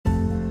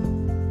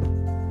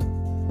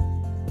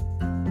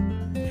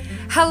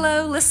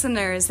Hello,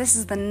 listeners. This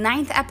is the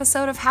 9th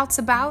episode of How It's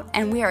About,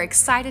 and we are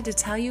excited to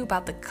tell you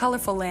about the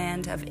colorful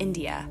land of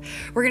India.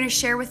 We're going to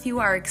share with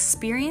you our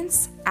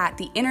experience at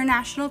the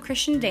International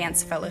Christian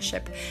Dance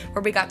Fellowship,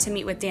 where we got to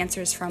meet with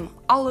dancers from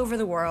all over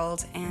the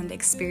world and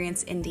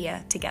experience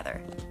India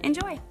together.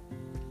 Enjoy.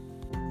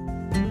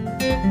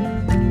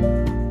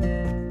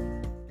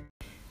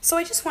 So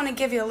I just want to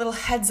give you a little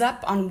heads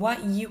up on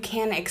what you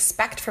can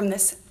expect from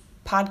this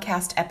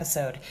podcast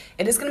episode.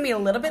 It is going to be a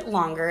little bit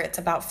longer. It's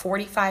about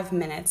 45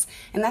 minutes,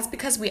 and that's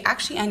because we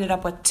actually ended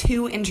up with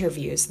 2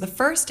 interviews. The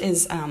first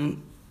is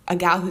a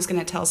gal who's going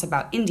to tell us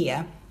about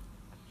India,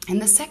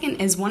 and the second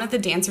is one of the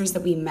dancers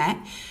that we met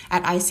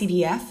at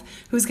ICDF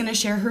who's going to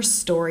share her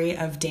story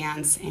of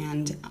dance,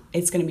 and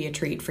it's going to be a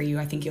treat for you.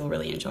 I think you'll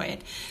really enjoy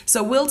it.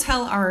 So we'll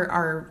tell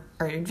our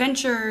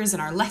adventures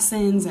and our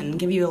lessons and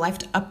give you a life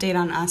update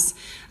on us,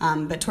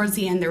 but towards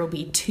the end there will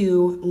be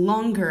 2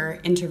 longer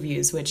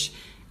interviews, which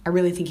I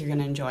really think you're going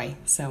to enjoy.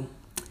 So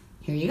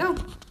here you go.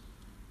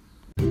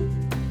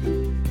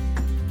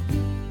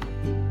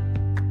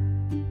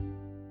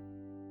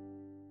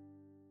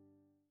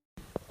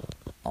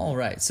 All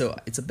right, so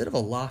it's a bit of a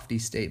lofty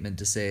statement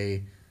to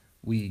say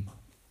we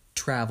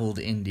traveled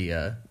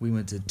India. We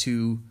went to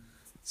 2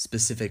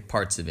 specific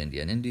parts of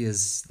India, and India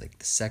is like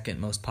the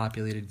second most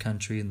populated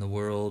country in the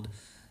world,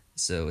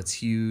 so it's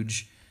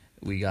huge.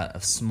 We got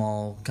a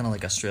small, kind of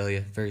like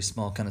Australia, very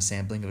small kind of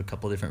sampling of a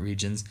couple different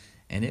regions,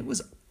 and it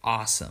was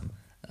awesome.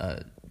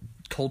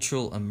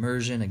 Cultural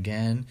immersion,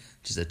 again,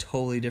 just a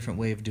totally different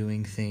way of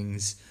doing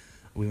things.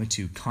 We went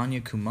to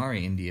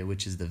Kanyakumari, India,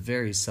 which is the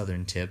very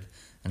southern tip,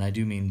 and I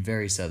do mean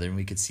very southern.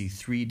 We could see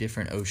 3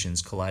 different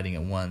oceans colliding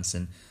at once,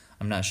 and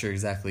I'm not sure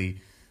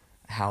exactly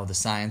how the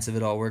science of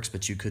it all works,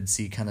 but you could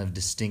see kind of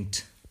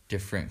distinct,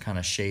 different kind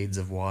of shades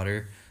of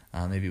water.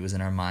 Maybe it was in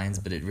our minds,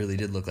 but it really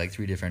did look like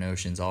 3 different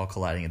oceans all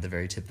colliding at the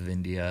very tip of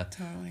India.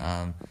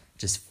 Totally.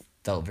 Just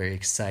felt very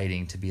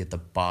exciting to be at the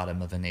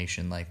bottom of a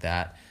nation like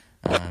that.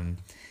 And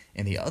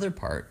the other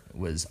part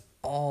was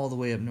all the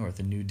way up north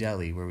in New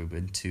Delhi, where we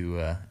went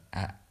to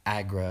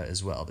Agra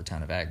as well, the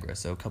town of Agra.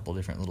 So a couple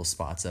different little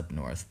spots up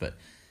north, but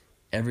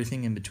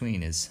everything in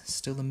between is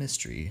still a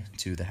mystery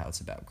to the How It's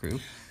About crew.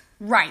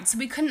 Right, so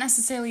we couldn't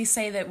necessarily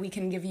say that we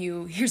can give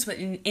you, here's what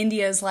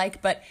India is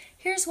like, but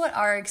here's what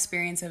our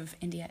experience of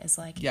India is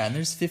like. Yeah, and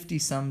there's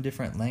 50-some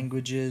different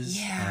languages.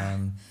 Yeah.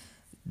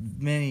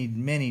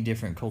 Many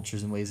different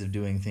cultures and ways of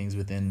doing things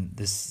within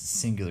this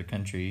singular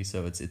country,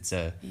 so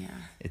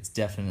it's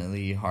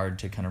definitely hard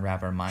to kind of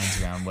wrap our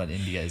minds around what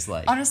India is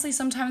like. Honestly,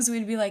 sometimes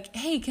we'd be like,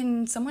 hey,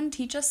 can someone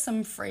teach us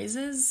some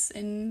phrases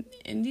in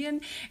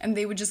Indian? And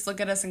they would just look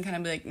at us and kind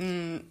of be like,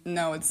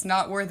 no, it's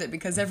not worth it,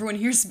 because everyone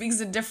here speaks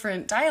a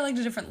different dialect,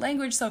 a different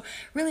language, so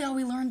really all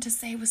we learned to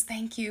say was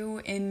thank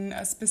you in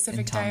a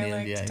specific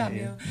dialect,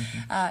 Tamil,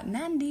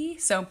 Nandi.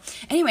 So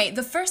anyway,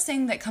 the first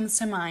thing that comes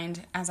to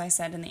mind, as I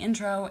said in the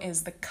intro,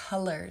 is the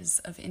colors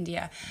of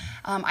India.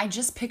 I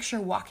just picture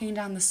walking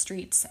down the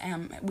streets.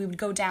 We would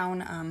go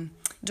down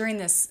during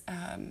this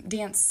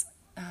dance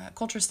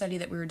culture study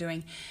that we were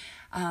doing.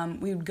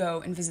 We would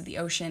go and visit the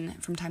ocean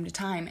from time to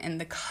time, and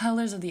the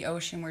colors of the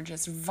ocean were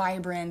just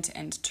vibrant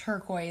and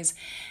turquoise,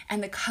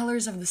 and the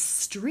colors of the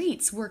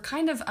streets were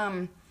kind of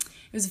it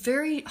was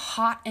very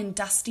hot and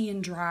dusty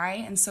and dry,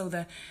 and so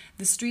the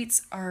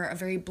streets are a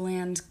very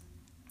bland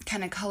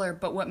kind of color,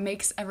 but what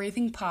makes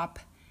everything pop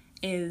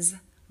is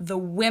the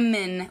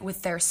women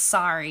with their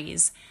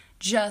saris.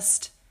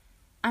 Just,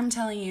 I'm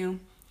telling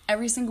you,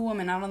 every single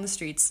woman out on the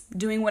streets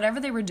doing whatever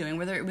they were doing,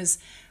 whether it was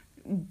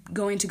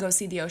going to go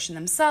see the ocean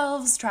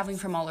themselves, traveling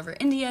from all over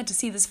India to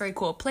see this very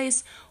cool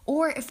place,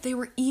 or if they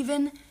were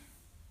even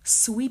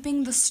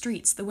sweeping the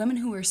streets. The women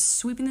who were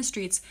sweeping the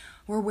streets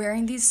were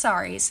wearing these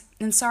saris,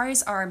 and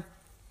saris are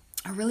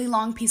a really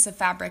long piece of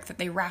fabric that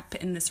they wrap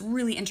in this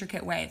really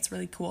intricate way. It's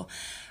really cool.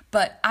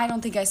 But I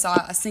don't think I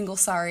saw a single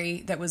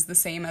sari that was the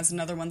same as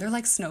another one. They're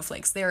like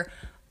snowflakes. They're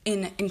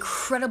in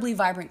incredibly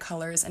vibrant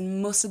colors,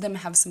 and most of them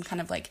have some kind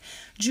of like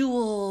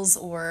jewels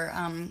or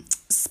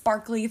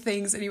sparkly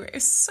things. Anyway,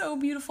 it's so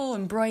beautiful,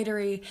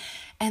 embroidery,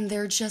 and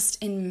they're just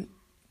in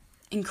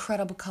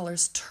incredible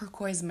colors: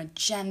 turquoise,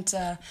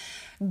 magenta,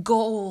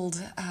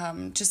 gold,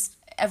 just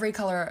every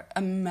color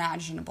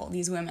imaginable.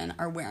 These women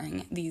are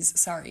wearing these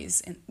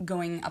saris and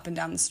going up and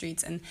down the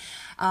streets, and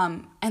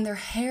their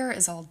hair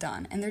is all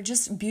done, and they're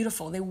just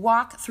beautiful. They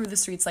walk through the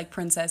streets like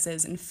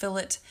princesses and fill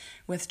it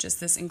with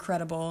just this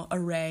incredible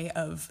array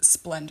of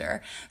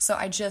splendor. So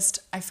I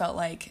felt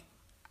like,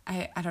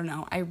 I don't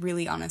know, I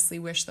really honestly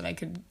wish that I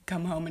could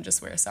come home and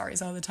just wear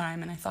saris all the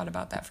time, and I thought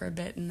about that for a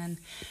bit and then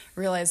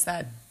realized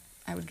that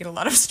I would get a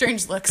lot of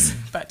strange looks,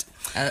 but...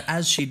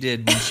 As she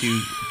did when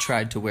she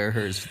tried to wear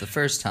hers for the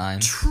first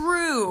time.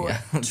 True.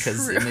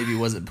 Because it maybe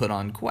wasn't put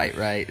on quite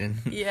right. And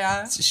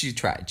yeah. She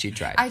tried.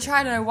 I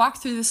tried, and I walked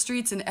through the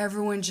streets, and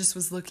everyone just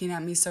was looking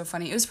at me so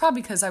funny. It was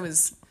probably because I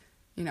was,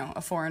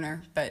 a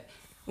foreigner, but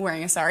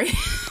wearing a sari.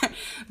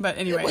 But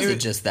anyway, It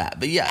wasn't just that,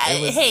 but yeah,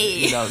 it was.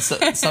 Hey. You know, so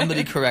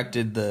somebody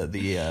corrected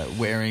the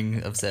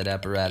wearing of said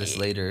apparatus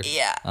later.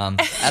 Yeah.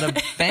 At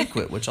a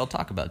banquet, which I'll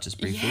talk about just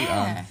briefly.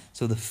 Yeah.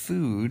 So the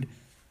food,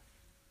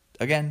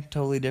 again,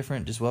 totally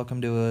different. Just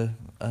welcome to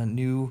a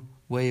new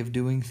way of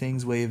doing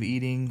things, way of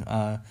eating.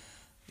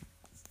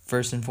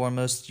 First and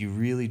foremost, you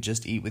really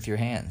just eat with your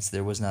hands.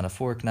 There was not a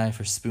fork, knife,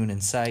 or spoon in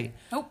sight.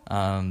 Nope.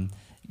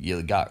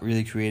 You got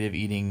really creative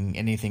eating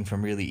anything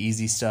from really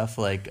easy stuff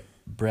like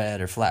bread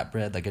or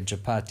flatbread, like a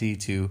chapati,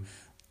 to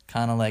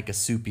kind of like a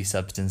soupy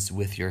substance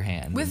with your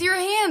hand. With your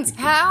hands.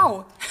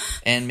 How?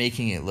 And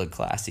making it look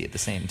classy at the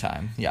same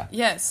time. Yeah.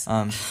 Yes.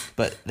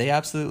 But they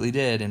absolutely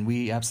did, and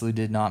we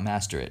absolutely did not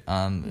master it.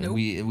 Nope.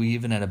 We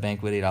even at a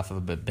banquet ate off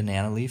of a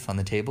banana leaf on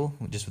the table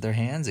just with our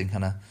hands and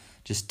kind of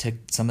just took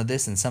some of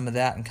this and some of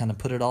that and kind of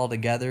put it all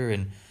together,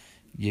 and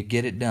you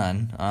get it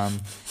done.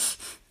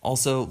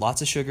 Also,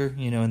 lots of sugar,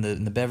 you know, in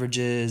the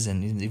beverages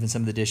and even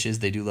some of the dishes.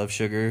 They do love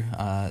sugar.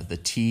 The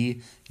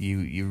tea,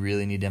 you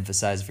really need to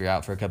emphasize if you're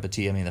out for a cup of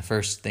tea. I mean, the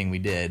first thing we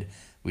did,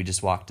 we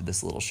just walked to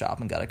this little shop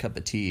and got a cup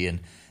of tea, and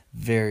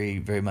very,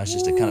 very much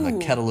just a kind of a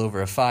kettle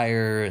over a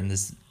fire, and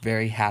this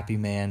very happy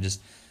man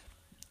just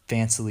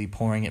fancily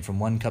pouring it from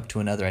one cup to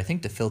another, I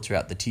think to filter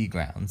out the tea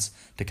grounds,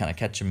 to kind of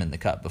catch them in the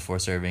cup before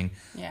serving.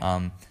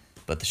 Yeah.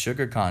 But the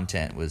sugar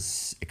content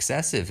was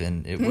excessive,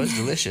 and it was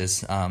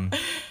delicious.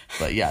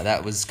 But yeah,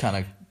 that was kind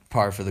of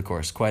par for the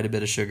course. Quite a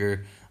bit of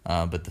sugar.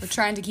 But We're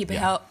trying to keep an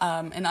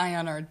eye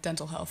on our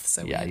dental health,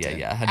 so we had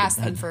to ask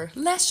them for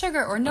less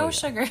sugar or no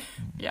sugar.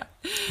 Yeah.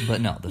 But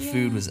no, the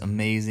food was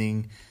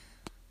amazing,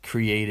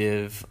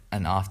 creative,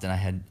 and often I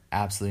had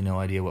absolutely no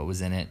idea what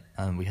was in it.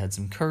 We had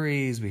some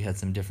curries, we had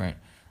some different.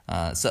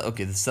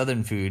 The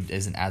southern food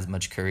isn't as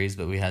much curries,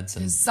 but we had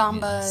some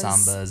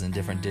sambas and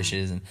different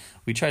dishes, and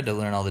we tried to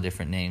learn all the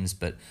different names,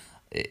 but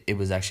it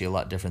was actually a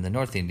lot different than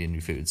North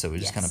Indian food, so it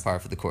was just kind of par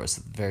for the course.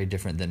 Very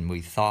different than we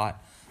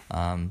thought,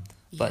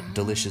 but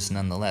delicious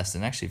nonetheless,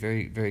 and actually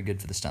very, very good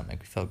for the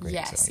stomach. We felt great.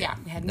 Yes, so,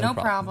 we had no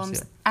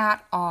problems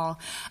at all.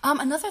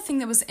 Another thing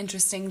that was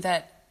interesting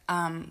that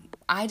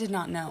I did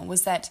not know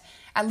was that,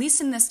 at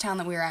least in this town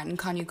that we were at in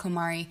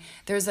Kanyakumari,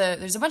 there's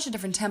a bunch of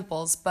different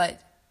temples,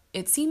 but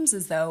it seems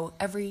as though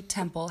every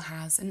temple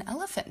has an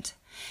elephant.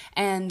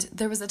 And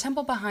there was a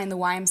temple behind the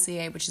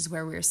YMCA, which is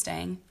where we were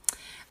staying.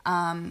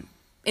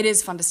 It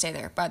is fun to stay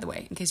there, by the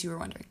way, in case you were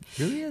wondering. It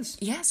really is.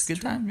 Yes. It's a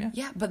good time, yeah.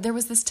 Yeah, but there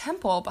was this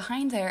temple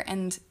behind there,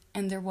 and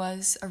there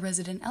was a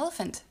resident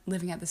elephant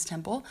living at this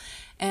temple.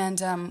 And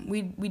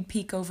we'd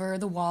peek over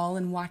the wall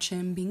and watch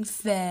him being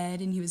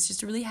fed, and he was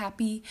just a really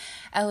happy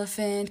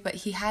elephant. But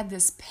he had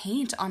this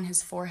paint on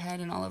his forehead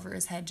and all over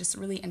his head, just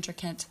really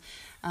intricate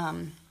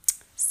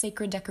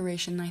sacred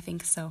decoration, I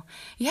think. So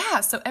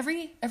yeah, so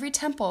every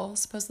temple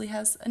supposedly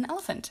has an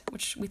elephant,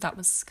 which we thought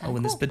was kind of cool.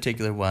 In this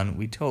particular one,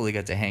 we totally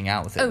got to hang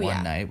out with it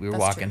one night. We were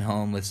walking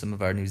home with some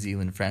of our New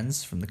Zealand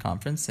friends from the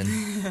conference,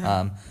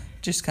 and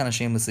just kind of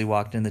shamelessly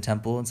walked in the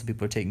temple, and some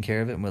people were taking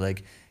care of it, and we're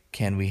like,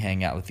 can we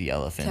hang out with the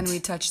elephant? Can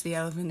we touch the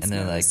elephant's And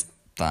they're nose? like,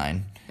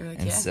 fine. Like,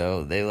 and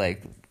so they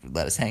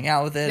let us hang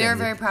out with it. They were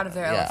very proud of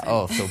their elephant.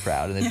 Yeah, so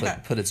proud. And they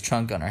put its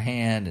trunk on our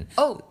hand. And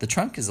the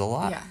trunk is a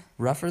lot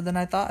rougher than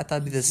I thought. I thought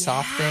it'd be this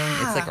soft thing.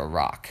 It's like a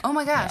rock. Oh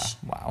my gosh.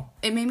 Yeah, wow.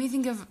 It made me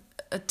think of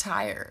a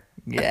tire.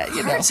 Yeah,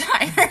 a car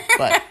tire.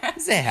 But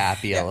it's a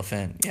happy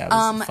elephant. Yeah, it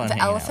was fun. The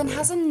elephant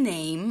has a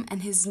name,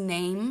 and his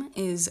name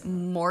is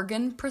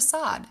Morgan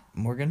Prasad.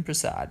 Morgan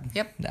Prasad.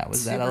 Yep. That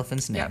was that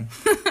elephant's name.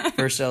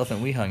 First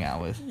elephant we hung out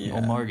with.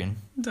 Old Morgan.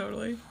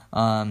 Totally.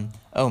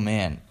 Oh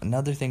man,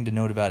 another thing to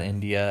note about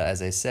India,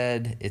 as I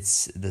said,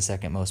 it's the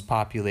second most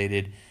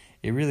populated.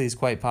 It really is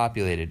quite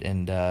populated,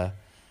 and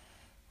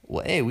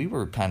we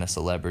were kind of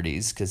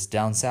celebrities, because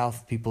down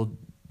south people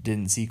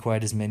didn't see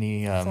quite as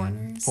many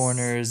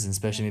foreigners, and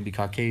especially maybe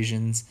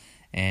Caucasians.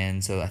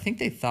 And so I think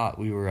they thought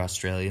we were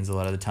Australians a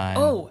lot of the time.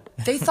 Oh,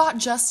 they thought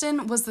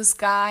Justin was this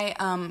guy.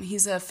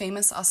 He's a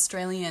famous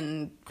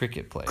Australian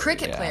cricket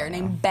player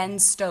named Ben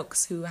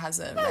Stokes, who has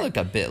a I look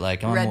a bit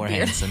like him. I'm more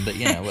handsome, but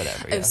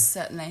whatever. Yeah.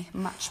 Certainly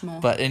much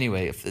more. But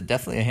anyway,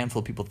 definitely a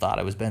handful of people thought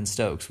I was Ben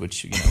Stokes,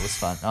 which was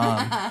fun.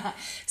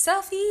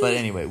 Selfie. But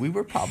anyway, we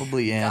were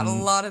probably in got a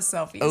lot of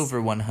selfies.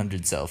 Over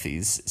 100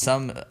 selfies.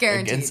 Some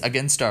guaranteed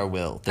against our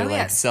will. They're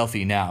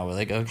selfie now. We're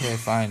like, okay,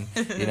 fine.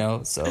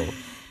 So.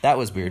 That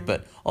was weird,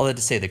 but all that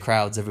to say, the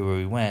crowds everywhere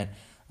we went,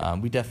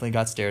 we definitely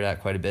got stared at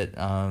quite a bit.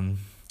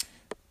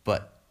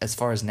 But as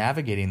far as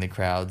navigating the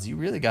crowds, you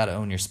really got to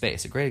own your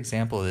space. A great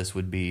example of this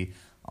would be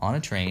on a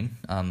train.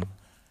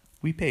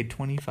 We paid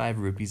 25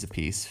 rupees a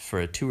piece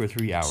for a 2 or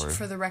 3 hour.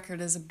 For the record,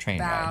 is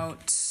train about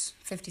ride.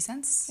 50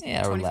 cents.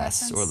 Yeah, or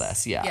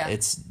less. Yeah,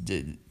 it's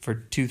for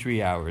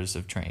 2-3 hours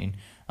of train.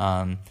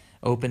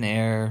 Open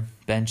air,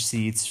 bench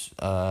seats,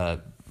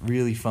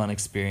 really fun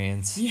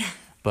experience. Yeah.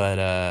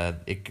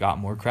 But it got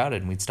more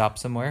crowded, and we'd stop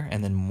somewhere,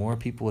 and then more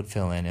people would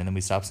fill in, and then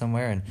we'd stop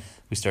somewhere, and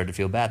we started to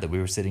feel bad that we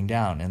were sitting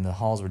down, and the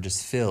halls were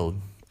just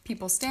filled.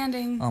 People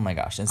standing. Oh my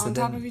gosh! And so on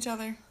top of each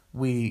other.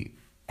 We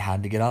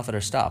had to get off at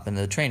our stop, and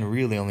the train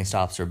really only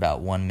stops for about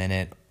 1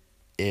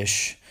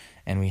 minute-ish,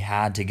 and we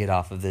had to get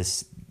off of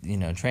this,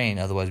 train,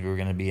 otherwise we were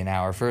going to be an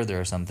hour further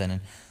or something.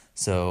 And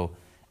so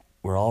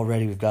we're all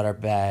ready, we've got our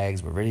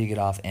bags, we're ready to get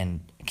off,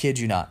 and kid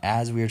you not,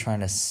 as we were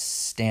trying to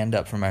stand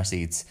up from our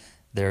seats,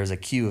 there's a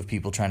queue of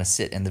people trying to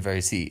sit in the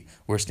very seat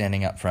we're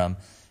standing up from,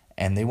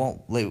 and they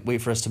won't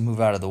wait for us to move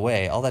out of the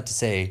way. All that to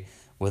say,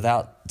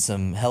 without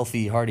some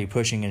healthy, hearty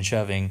pushing and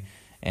shoving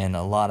and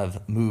a lot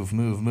of move,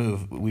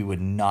 we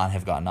would not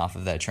have gotten off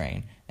of that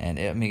train. And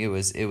it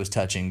was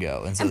touch and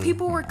go. And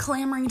people were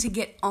clamoring to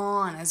get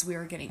on as we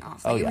were getting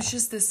off. It was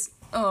just this.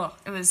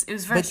 It was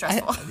very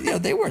stressful.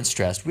 They weren't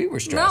stressed. We were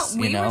stressed.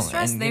 No, we were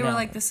stressed. And, they were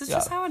like, "This is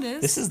just how it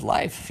is. This is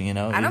life." I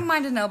don't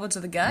mind an elbow to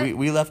the gut.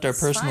 We left our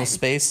personal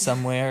space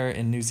somewhere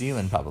in New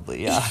Zealand,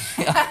 probably. Yeah.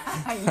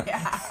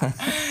 Yeah.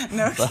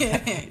 No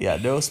kidding. Yeah,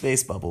 no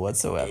space bubble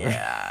whatsoever.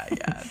 Yeah,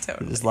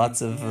 totally. Just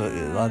lots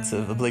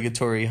of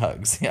obligatory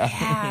hugs. Yeah.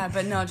 Yeah,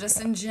 but no,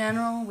 just in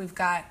general, we've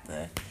got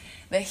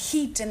the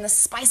heat and the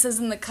spices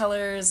and the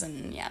colors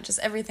and just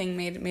everything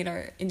made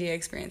our India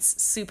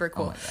experience super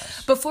cool. Oh my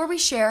gosh. Before we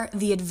share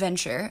the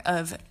adventure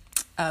of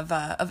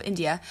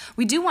India,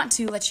 we do want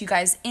to let you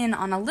guys in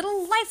on a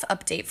little life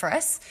update for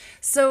us.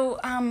 So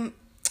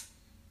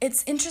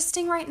it's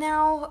interesting right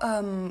now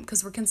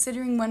because we're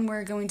considering when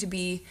we're going to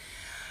be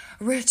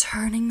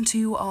returning to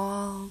you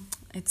all.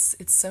 It's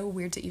so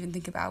weird to even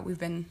think about. We've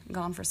been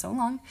gone for so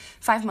long,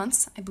 5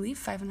 months, I believe,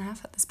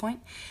 5.5 at this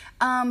point.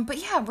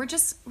 But yeah, we're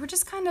just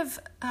kind of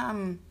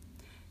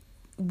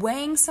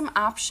weighing some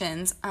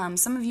options.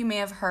 Some of you may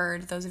have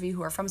heard, those of you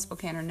who are from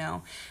Spokane or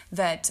know,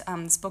 that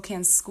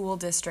Spokane School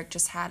District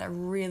just had a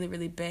really,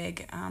 really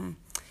big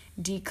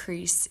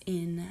decrease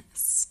in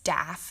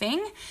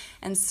staffing.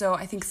 And so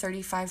I think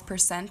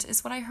 35%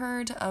 is what I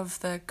heard of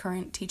the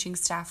current teaching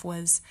staff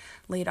was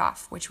laid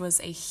off, which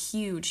was a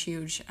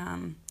huge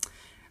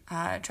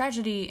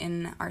tragedy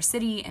in our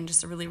city and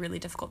just a really, really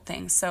difficult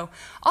thing. So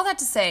all that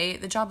to say,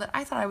 the job that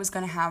I thought I was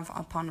going to have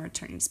upon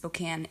returning to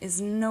Spokane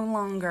is no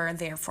longer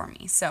there for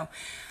me. So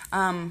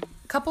a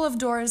couple of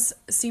doors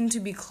seem to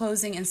be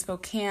closing in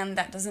Spokane.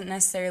 That doesn't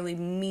necessarily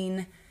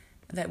mean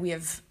that we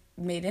have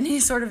made any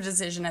sort of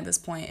decision at this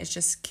point. It's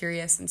just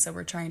curious, and so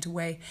we're trying to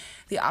weigh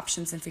the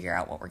options and figure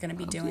out what we're going to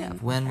be doing.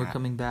 When we're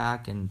coming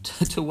back and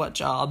to what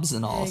jobs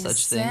and all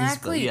such things.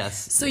 Exactly.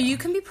 Yes. So you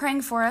can be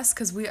praying for us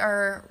because we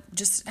are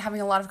just having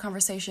a lot of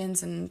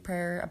conversations and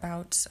prayer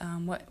about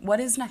what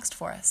is next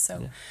for us.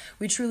 So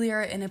we truly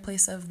are in a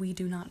place of we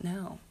do not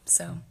know.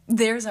 So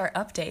there's our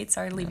update.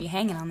 Sorry to leave you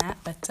hanging on that,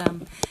 but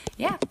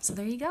so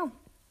there you go.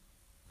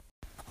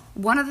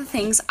 One of the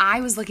things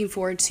I was looking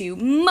forward to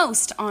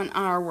most on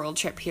our world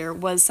trip here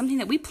was something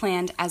that we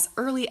planned as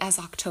early as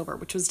October,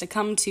 which was to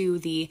come to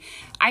the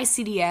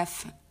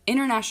ICDF,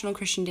 International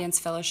Christian Dance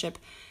Fellowship,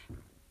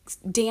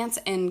 Dance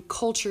and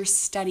Culture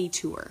Study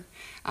Tour,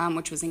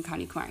 which was in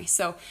Kanyakumari.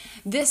 So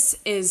this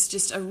is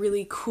just a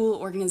really cool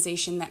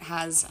organization that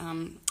has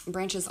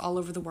branches all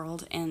over the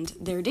world, and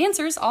their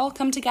dancers all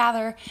come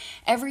together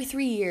every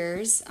 3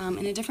 years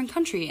in a different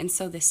country. And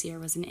so this year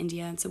was in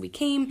India, and so we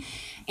came,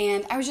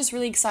 and I was just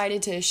really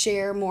excited to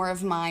share more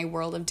of my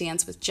world of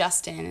dance with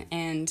Justin,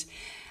 and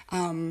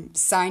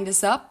signed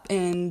us up,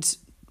 and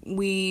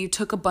we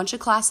took a bunch of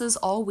classes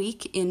all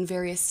week in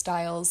various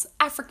styles: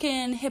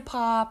 African,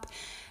 hip-hop,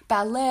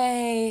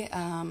 ballet,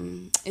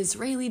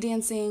 Israeli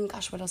dancing.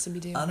 Gosh, what else did we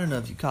do? I don't know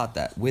if you caught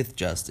that with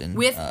Justin.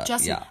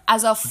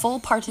 As a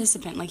full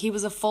participant. Like, he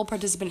was a full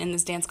participant in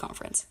this dance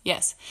conference.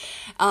 Yes.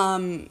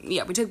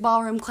 We took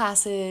ballroom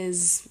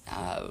classes,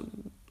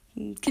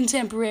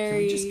 contemporary. Can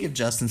we just give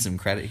Justin some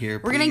credit here,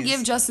 please? We're going to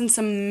give Justin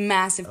some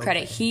massive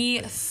credit. He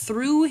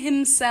threw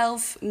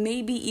himself,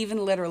 maybe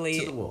even literally...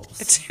 To the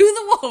wolves. To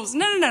the wolves.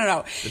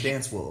 No. The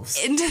dance wolves.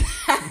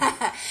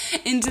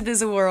 Into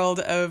this world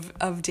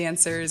of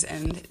dancers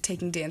and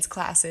taking dance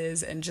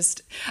classes, and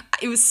just...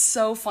 It was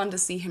so fun to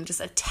see him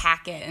just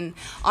attack it. And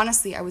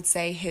honestly, I would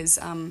say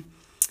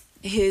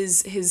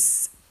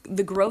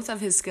the growth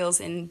of his skills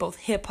in both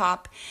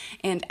hip-hop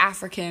and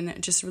African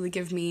just really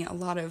give me a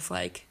lot of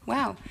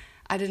wow,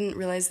 I didn't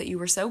realize that you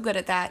were so good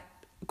at that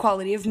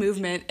quality of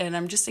movement, and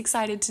I'm just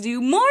excited to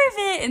do more of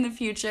it in the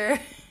future.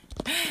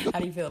 How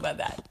do you feel about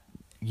that?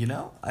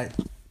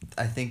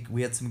 I think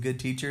we had some good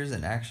teachers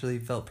and actually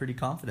felt pretty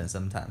confident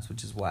sometimes,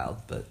 which is wild.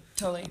 But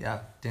totally. Yeah,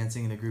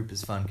 dancing in a group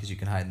is fun because you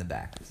can hide in the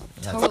back.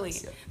 Totally.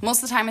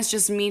 Most of the time it's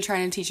just me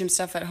trying to teach him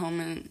stuff at home,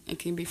 and it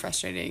can be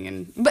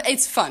frustrating. But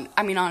it's fun.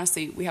 I mean,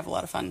 honestly, we have a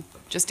lot of fun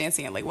just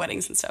dancing at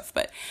weddings and stuff.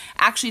 But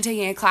actually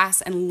taking a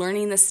class and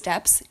learning the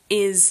steps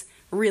is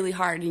really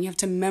hard, and you have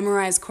to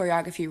memorize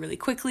choreography really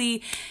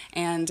quickly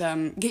and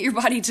get your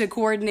body to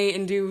coordinate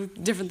and do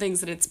different things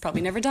that it's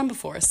probably never done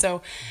before.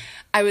 So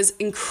I was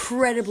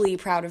incredibly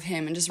proud of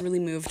him and just really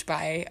moved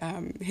by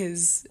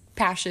his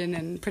passion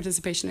and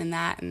participation in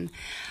that. And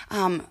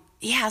so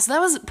that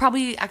was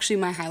probably actually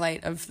my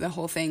highlight of the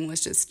whole thing,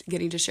 was just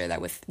getting to share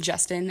that with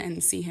Justin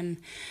and see him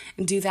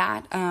do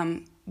that.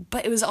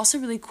 But it was also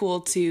really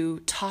cool to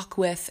talk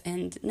with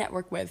and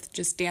network with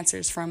just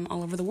dancers from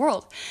all over the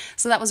world.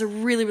 So that was a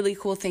really, really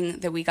cool thing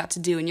that we got to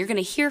do. And you're going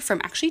to hear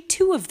from actually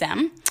 2 of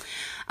them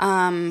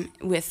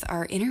with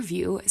our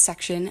interview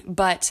section.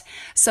 But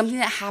something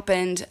that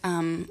happened,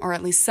 or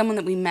at least someone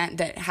that we met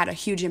that had a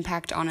huge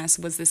impact on us,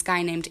 was this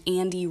guy named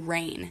Andy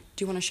Rain.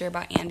 Do you want to share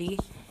about Andy?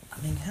 I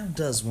mean, how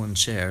does one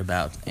share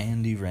about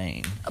Andy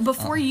Rain?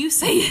 Before you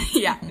say it,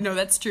 yeah, no,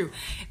 that's true.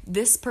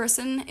 This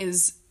person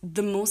is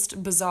the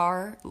most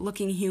bizarre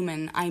looking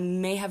human I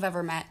may have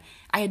ever met.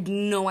 I had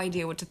no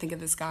idea what to think of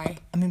this guy.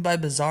 I mean, by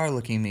bizarre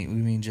looking, we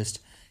mean just,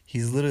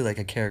 he's literally like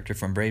a character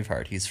from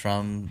Braveheart. He's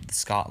from the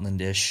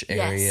Scotlandish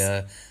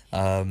area.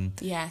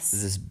 Yes.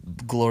 This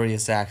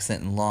glorious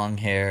accent and long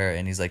hair,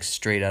 and he's like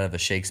straight out of a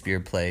Shakespeare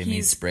play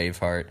meets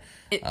Braveheart.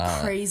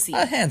 Crazy.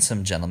 A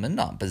handsome gentleman,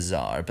 not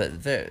bizarre, but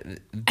very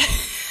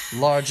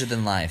larger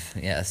than life.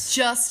 Yes.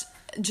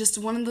 Just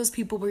one of those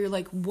people where you're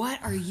like,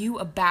 what are you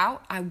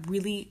about? I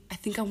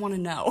think I want to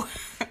know.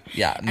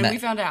 Yeah. And we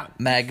found out.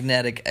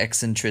 Magnetic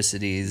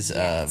eccentricities.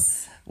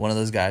 Yes. One of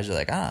those guys, you're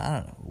like, I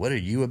don't know, what are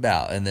you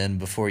about? And then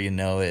before you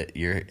know it,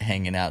 you're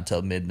hanging out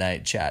till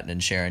midnight, chatting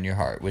and sharing your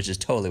heart, which is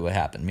totally what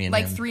happened. Me and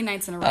him, 3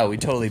 nights in a row. Oh, we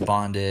totally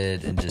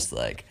bonded, and just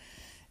like,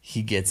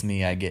 he gets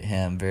me, I get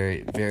him.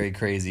 Very, very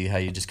crazy how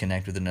you just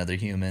connect with another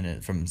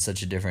human from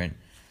such a different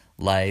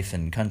life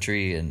and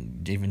country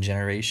and even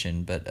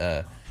generation.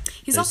 But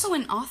he's also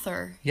an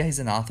author. Yeah, he's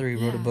an author. He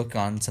wrote a book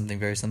on something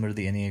very similar to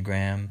the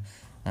Enneagram.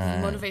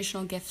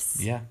 Motivational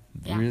gifts. Yeah,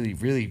 really,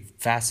 really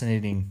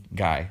fascinating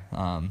guy.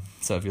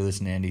 So if you're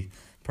listening, Andy,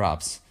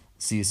 props.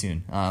 See you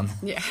soon.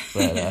 Yeah.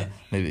 But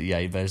maybe, you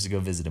better just go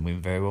visit him. We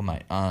very well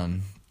might.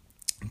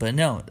 But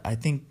no, I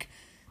think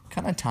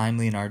kind of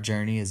timely in our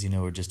journey, as you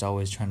know, we're just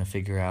always trying to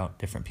figure out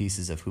different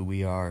pieces of who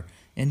we are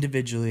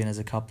individually and as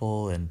a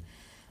couple. And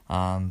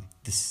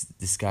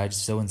this guy,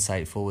 just so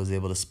insightful, was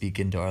able to speak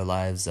into our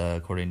lives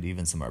according to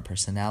even some of our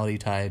personality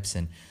types.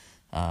 And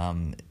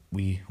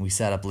we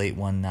sat up late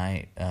one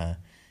night,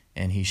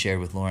 and he shared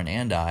with Lauren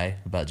and I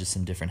about just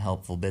some different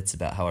helpful bits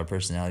about how our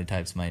personality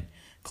types might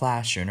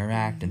clash or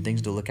interact and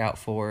things to look out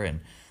for.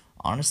 And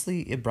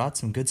honestly, it brought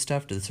some good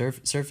stuff to the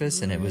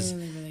surface, and it was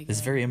really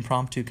this very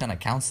impromptu kind of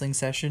counseling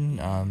session.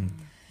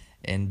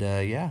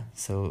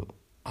 So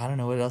I don't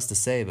know what else to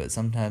say, but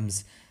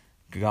sometimes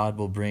God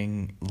will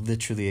bring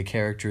literally a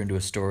character into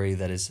a story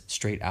that is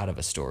straight out of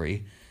a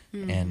story.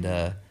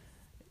 And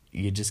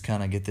you just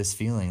kind of get this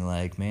feeling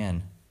like,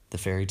 man, the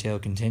fairy tale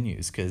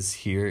continues, because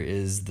here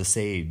is the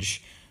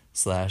sage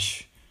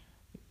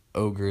 /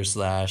 ogre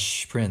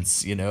 /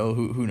 prince,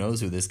 who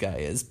knows who this guy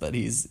is, but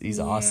he's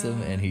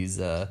awesome, and he's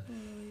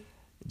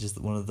just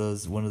one of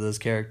those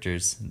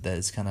characters that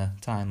is kind of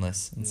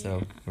timeless. And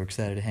so we're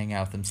excited to hang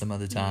out with him some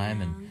other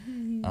time.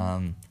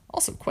 And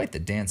also quite the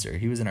dancer.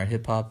 He was in our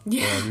hip-hop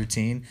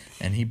routine,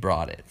 and he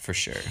brought it for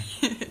sure.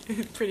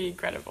 Pretty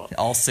incredible.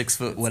 All 6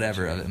 foot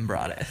whatever of him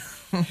brought it.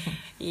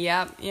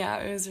 Yeah,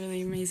 it was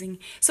really amazing.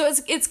 So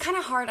it's kind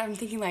of hard. I'm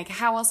thinking, like,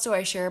 how else do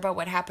I share about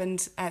what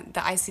happened at the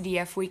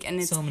ICDF week? And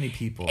it's so many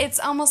people. It's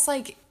almost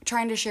like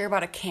trying to share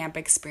about a camp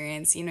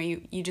experience.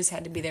 You just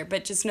had to be there,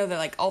 but just know that,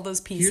 like, all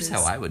those pieces.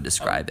 Here's how I would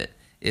describe it.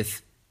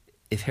 If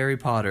Harry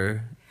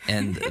Potter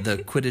and the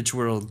Quidditch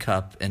World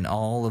Cup and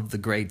all of the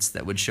greats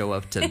that would show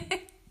up to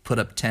put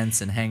up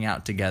tents and hang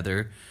out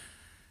together,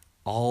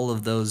 all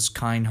of those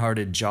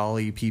kind-hearted,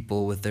 jolly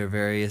people with their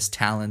various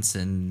talents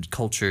and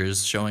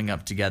cultures showing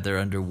up together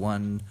under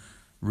one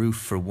roof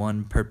for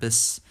one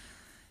purpose,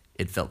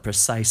 it felt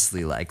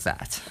precisely like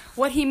that.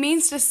 What he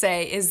means to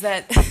say is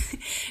that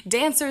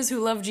dancers who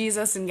love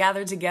Jesus and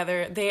gather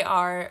together, they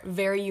are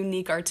very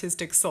unique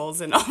artistic souls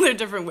in all their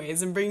different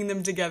ways, and bringing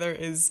them together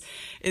is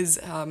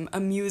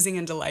amusing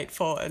and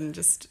delightful, and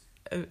just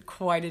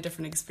quite a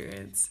different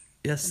experience.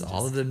 Yes,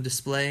 all of them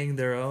displaying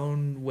their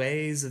own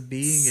ways of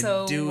being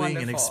and doing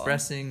wonderful. And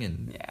expressing,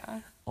 and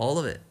all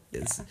of it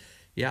is,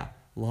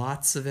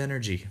 lots of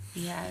energy.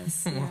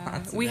 Yes,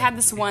 we had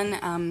this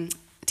one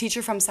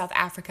teacher from South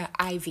Africa,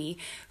 Ivy,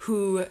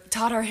 who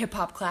taught our hip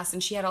hop class,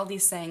 and she had all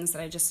these sayings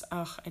that I just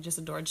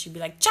adored. She'd be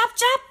like, chop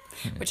chop,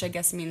 which I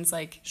guess means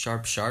like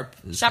sharp. Sharp.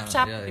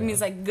 It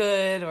means like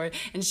good,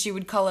 and she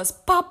would call us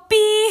Poppy.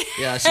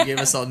 Yeah, she gave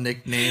us all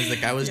nicknames.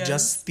 Like I was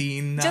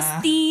Justina.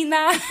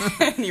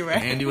 Anyway.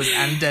 Andy was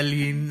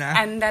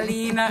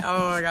Andalina.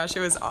 Oh my gosh,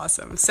 it was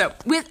awesome. So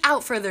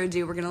without further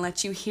ado, we're gonna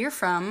let you hear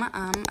from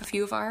a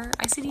few of our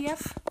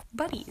ICDF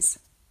buddies.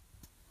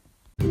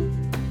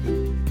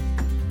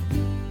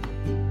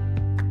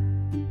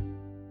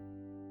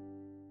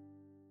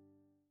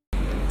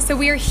 So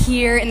we are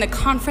here in the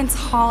conference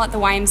hall at the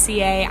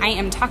YMCA. I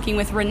am talking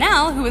with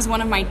Renelle, who is one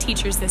of my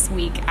teachers this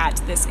week at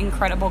this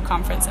incredible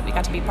conference that we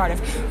got to be part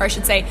of. Or I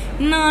should say,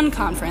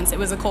 non-conference. It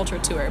was a culture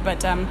tour. But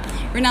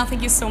Renelle,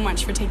 thank you so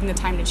much for taking the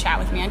time to chat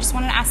with me. I just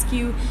wanted to ask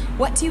you,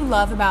 what do you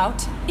love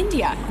about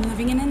India and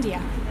living in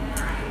India?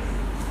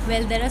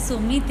 Well, there are so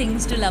many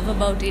things to love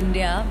about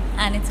India,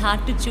 and it's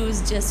hard to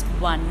choose just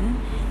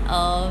one.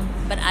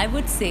 But I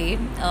would say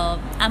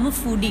I'm a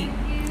foodie.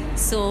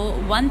 So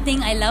one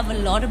thing I love a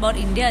lot about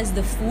India is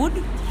the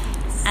food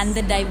and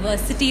the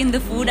diversity in the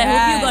food. I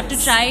hope you got to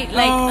try a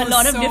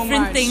lot of so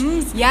different much.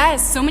 things.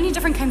 Yes, so many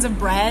different kinds of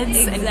breads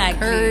and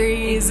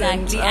curries.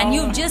 Exactly. And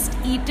you've just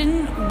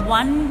eaten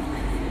one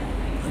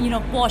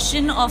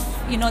portion of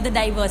the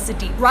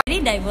diversity. Right.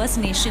 Very diverse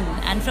nation,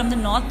 and from the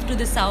north to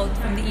the south,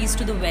 from the east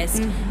to the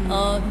west,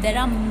 there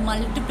are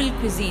multiple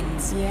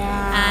cuisines.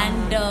 Yeah.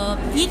 And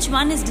each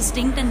one is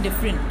distinct and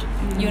different.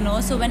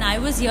 So when I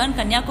was here in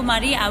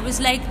Kanyakumari, I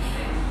was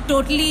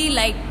totally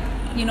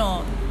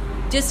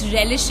just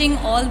relishing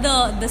all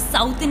the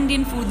South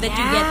Indian food that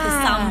you get, the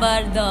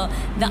sambar,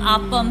 the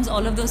appams,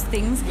 all of those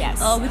things,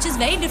 Yes. Which is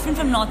very different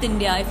from North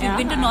India. If you've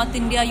been to North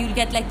India, you'll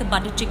get the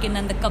butter chicken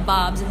and the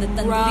kebabs and the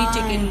tandoori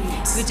chicken,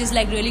 which is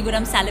really good.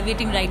 I'm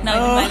salivating right now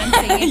even while I'm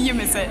saying it. You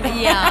miss it.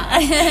 Yeah.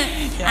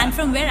 And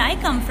from where I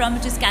come from,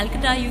 which is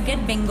Calcutta, you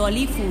get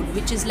Bengali food,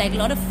 which is a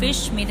lot of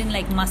fish made in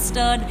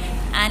mustard,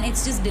 and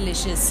it's just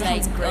delicious.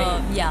 Sounds great.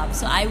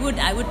 So I would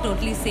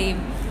totally say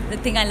the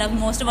thing I love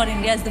most about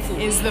India is the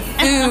food. Is the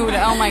food.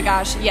 Oh my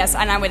gosh. Yes,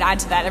 and I would add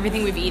to that,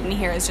 everything we've eaten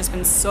here has just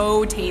been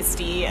so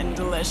tasty and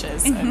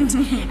delicious. And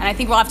I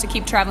think we'll have to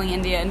keep traveling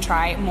India and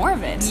try more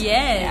of it.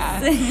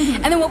 Yes. Yeah.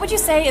 And then what would you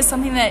say is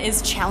something that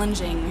is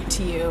challenging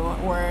to you,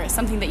 or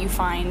something that you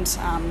find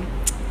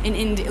in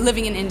India,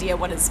 living in India,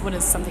 what is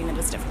something that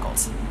is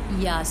difficult?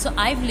 Yeah, so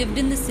I've lived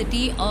in the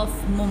city of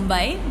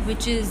Mumbai,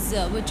 which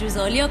was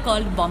earlier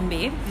called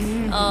Bombay.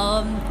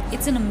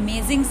 It's an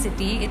amazing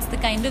city. It's the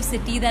kind of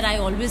city that I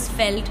always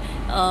felt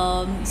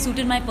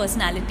suited my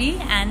personality,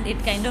 and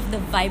the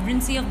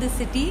vibrancy of the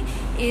city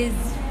is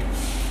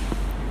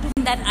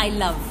that I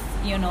love,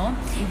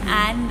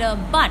 and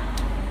but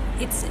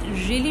it's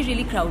really,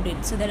 really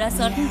crowded. So there are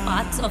certain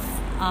parts of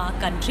our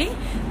country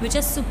which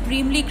are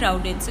supremely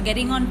crowded. So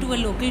getting onto a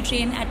local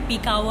train at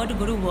peak hour to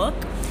go to work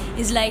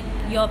is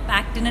you're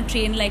packed in a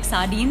train like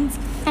sardines,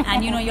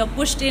 and you're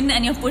pushed in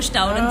and you're pushed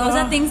out, and those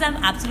are things I'm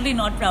absolutely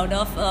not proud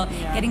of.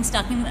 Getting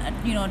stuck in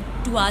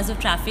 2 hours of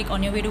traffic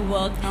on your way to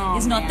work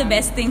is not the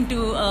best thing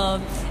to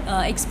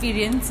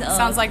experience.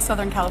 Sounds like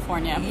Southern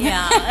California.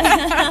 Yeah.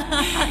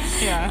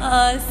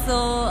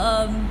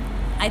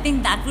 I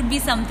think that would be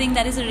something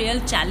that is a real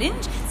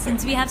challenge,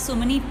 since we have so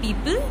many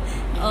people,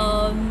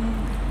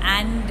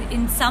 and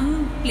in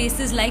some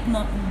places like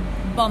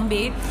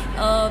Bombay,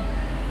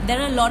 there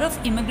are a lot of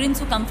immigrants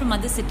who come from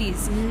other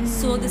cities.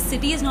 So the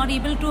city is not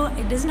able to,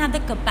 it doesn't have the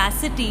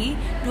capacity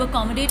to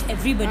accommodate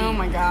everybody. Oh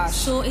my gosh.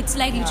 So it's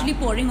literally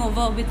pouring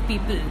over with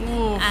people.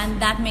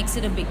 And that makes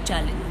it a big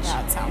challenge.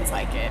 Yeah, it sounds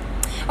like it.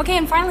 Okay,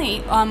 and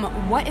finally,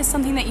 what is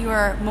something that you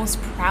are most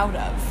proud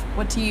of?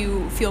 What do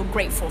you feel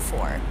grateful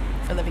for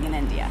living in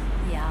India?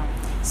 Yeah.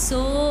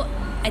 So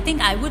I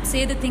think I would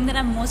say the thing that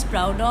I'm most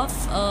proud of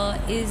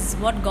is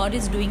what God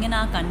is doing in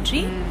our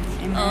country.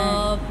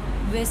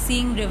 We're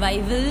seeing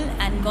revival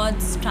and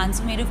God's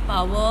transformative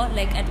power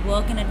at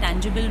work in a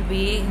tangible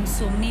way in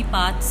so many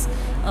parts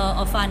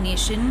of our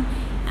nation.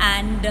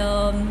 And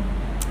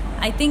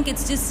I think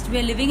it's just,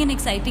 we're living in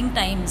exciting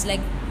times. I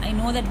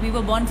know that we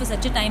were born for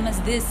such a time as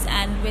this,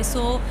 and we're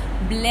so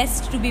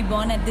blessed to be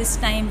born at this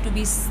time, to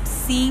be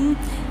seeing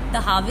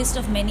the harvest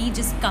of many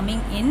just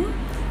coming in.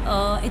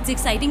 It's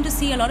exciting to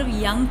see a lot of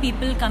young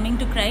people coming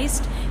to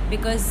Christ,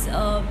 because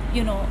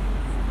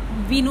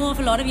we know of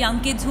a lot of young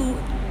kids who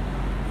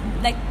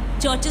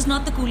church is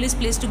not the coolest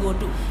place to go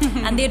to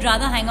and they'd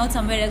rather hang out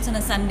somewhere else on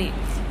a Sunday,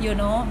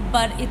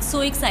 but it's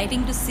so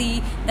exciting to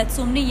see that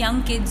so many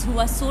young kids who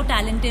are so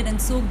talented and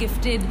so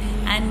gifted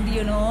and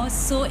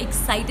so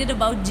excited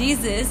about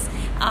Jesus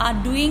are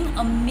doing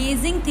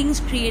amazing things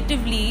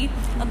creatively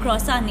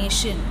across our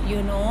nation,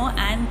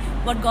 and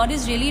what God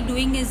is really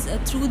doing is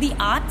through the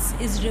arts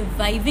is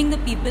reviving the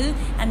people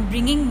and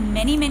bringing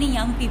many, many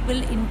young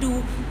people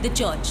into the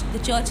church. The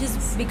church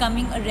is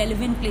becoming a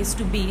relevant place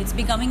to be. It's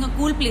becoming a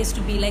cool place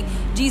to be.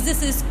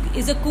 Jesus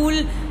is a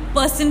cool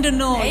person to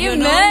know.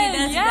 Amen.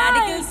 He does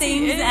radical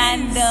things,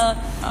 and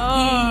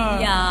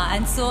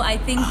and so I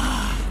think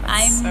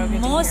I'm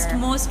most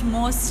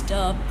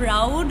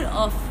proud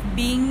of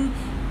being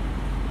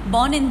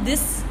born in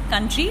this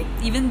country,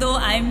 even though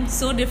I'm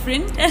so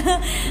different. The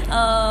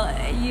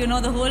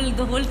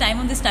whole time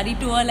on the study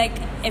tour,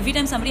 every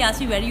time somebody asked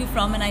me where are you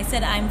from, and I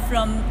said I'm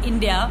from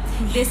India,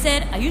 they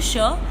said, are you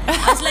sure?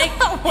 I was like,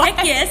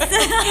 heck yes. Of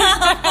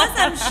course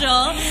I'm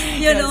sure,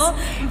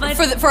 but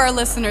for our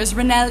listeners,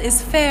 Renelle is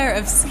fair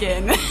of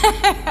skin.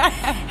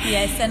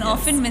 Yes, and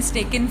often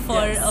mistaken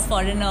for a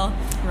foreigner.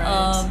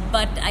 Right.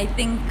 But I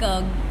think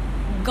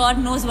God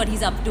knows what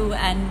he's up to,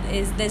 and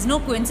there's no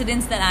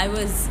coincidence that I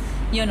was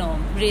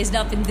raised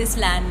up in this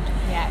land.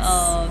 Yes,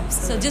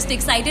 so just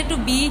excited to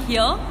be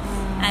here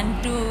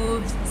and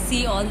to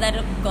see all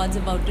that God's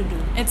about to do.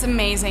 It's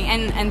amazing,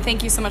 and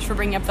thank you so much for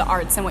bringing up the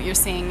arts and what you're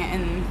seeing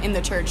in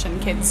the church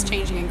and kids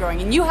changing and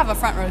growing. And you have a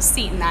front row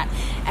seat in that.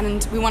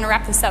 And we want to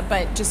wrap this up,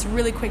 but just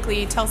really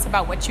quickly, tell us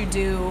about what you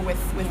do with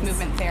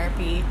movement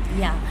therapy.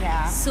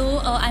 Yeah.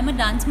 So I'm a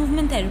dance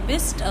movement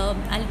therapist. I'll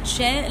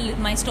share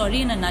my story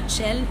in a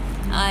nutshell.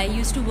 I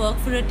used to work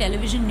for a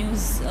television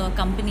news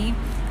company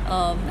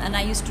and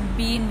I used to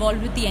be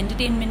involved with the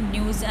entertainment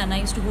news, and I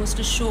used to host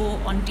a show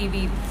on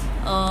TV.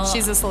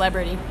 She's a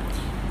celebrity.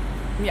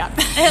 Yeah.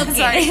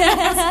 Okay.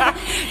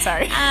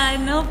 Sorry.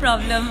 No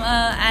problem.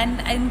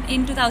 And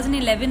in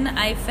 2011,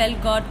 I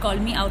felt God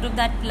called me out of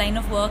that line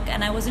of work,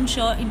 and I wasn't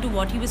sure into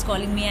what He was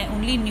calling me. I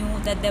only knew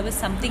that there was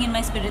something in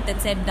my spirit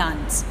that said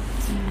dance.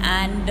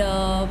 And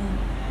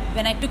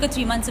when I took a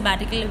 3-month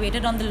sabbatical, I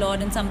waited on the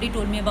Lord, and somebody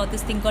told me about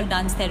this thing called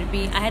dance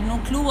therapy. I had no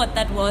clue what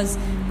that was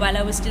while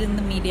I was still in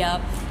the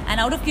media. And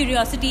out of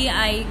curiosity,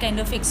 I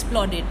kind of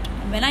explored it.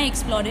 When I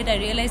explored it, I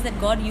realized that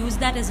God used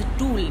that as a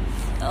tool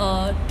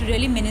to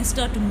really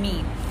minister to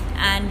me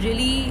and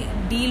really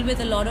deal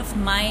with a lot of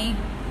my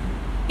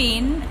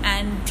pain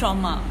and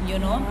trauma,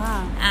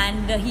 Wow.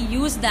 And He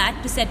used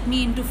that to set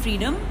me into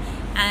freedom.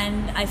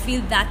 And I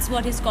feel that's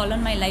what His call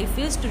on my life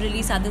is, to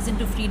release others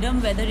into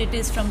freedom, whether it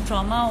is from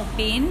trauma or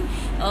pain,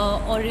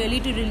 or really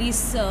to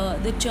release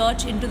the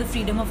church into the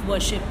freedom of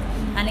worship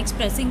and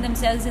expressing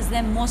themselves as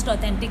their most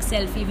authentic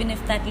self, even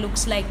if that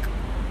looks like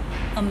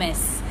a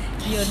mess,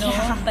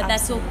 Yeah, but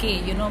that's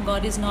absolutely. okay.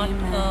 God is not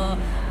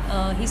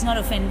He's not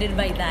offended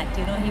by that.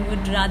 He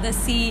would rather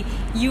see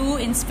you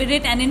in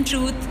spirit and in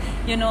truth,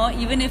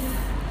 even if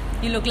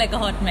you look like a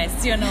hot mess,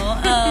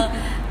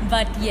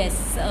 but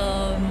yes,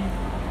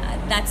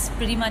 that's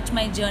pretty much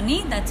my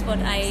journey. That's what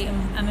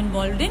I'm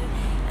involved in.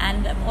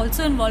 And I'm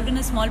also involved in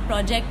a small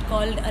project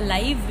called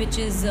Alive, which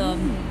is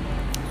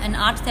an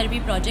art therapy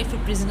project for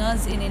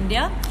prisoners in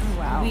India.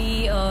 Wow.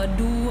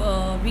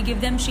 We give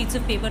them sheets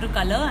of paper to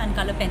color and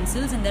color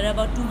pencils, and there are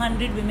about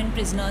 200 women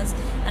prisoners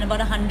and about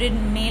 100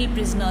 male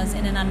prisoners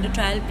in an under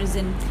trial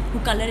prison who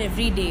color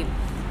every day.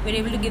 We're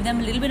able to give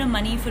them a little bit of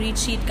money for each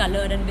sheet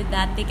colored, and with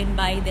that they can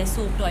buy their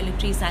soap,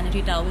 toiletries,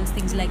 sanitary towels,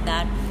 things like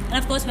that. And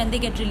of course, when they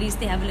get released,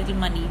 they have a little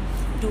money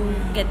to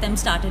get them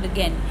started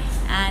again.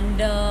 And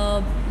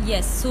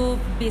yes, so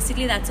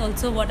basically that's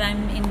also what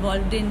I'm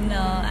involved in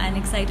and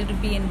excited to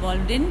be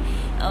involved in.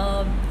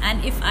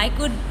 And if I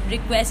could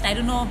request, I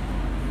don't know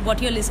what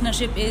your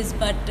listenership is,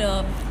 but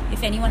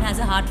if anyone has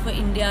a heart for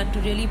India, to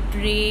really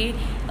pray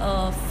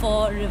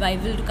for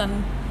revival to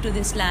come to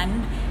this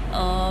land.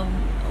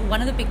 One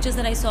of the pictures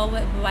that I saw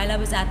while I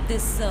was at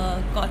this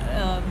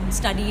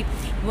study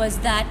was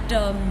that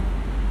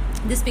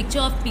this picture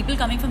of people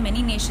coming from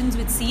many nations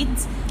with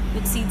seeds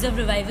of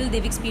revival.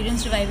 They've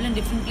experienced revival in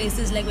different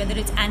places, like whether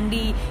it's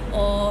Andy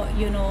or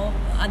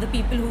other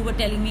people who were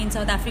telling me in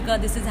South Africa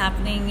this is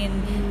happening,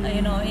 in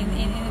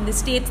in the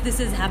States this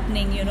is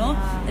happening.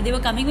 That they were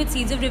coming with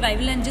seeds of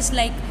revival and just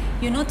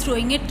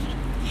throwing it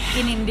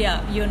in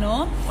India.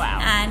 Wow.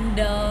 And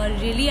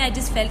really, I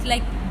just felt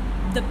like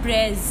the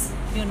prayers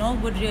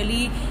would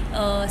really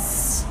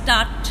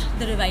start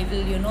the revival.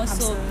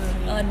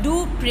 Absolutely. So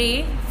do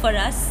pray for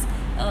us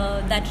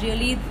that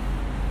really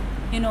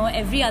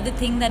every other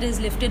thing that is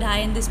lifted high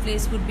in this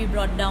place would be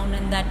brought down,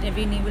 and that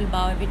every knee will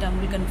bow, every tongue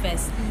will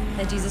confess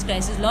that Jesus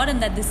Christ is Lord,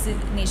 and that this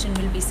nation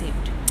will be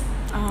saved.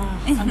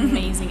 Oh,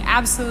 amazing.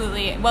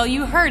 Absolutely. Well,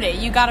 you heard it.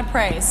 You got to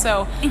pray.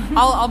 So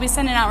I'll be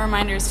sending out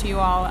reminders to you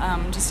all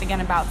just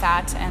again about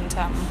that.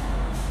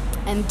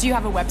 And do you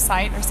have a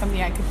website or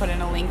something I could put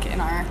in a link in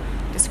our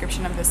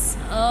description of this?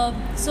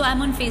 So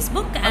I'm on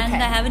Facebook and Okay.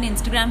 I have an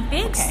Instagram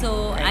page. Okay,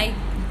 So great. I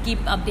keep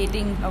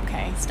updating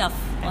stuff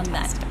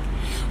Fantastic. on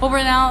that. Well,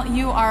 Ronelle,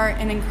 you are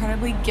an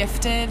incredibly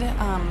gifted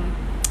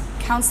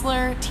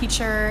counselor,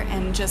 teacher,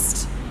 and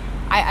just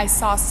I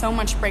saw so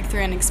much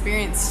breakthrough and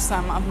experienced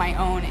some of my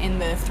own in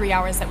the 3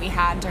 hours that we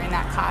had during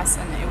that class,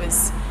 and it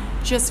was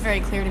just very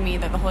clear to me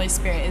that the Holy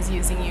Spirit is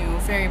using you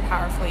very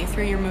powerfully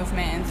through your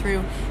movement and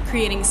through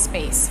creating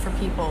space for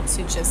people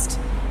to just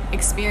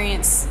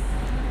experience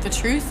the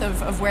truth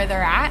of where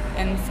they're at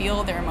and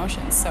feel their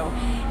emotions. So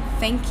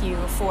thank you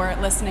for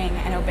listening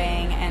and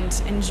obeying and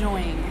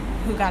enjoying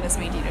who God has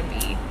made you to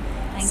be.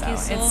 Thank you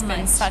so it's been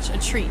much. such a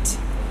treat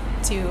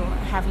to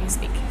have you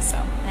speak. So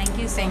Thank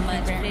you so thank much.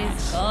 You very Praise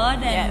much.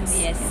 God. And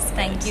yes,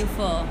 thank good. you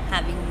for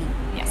having me.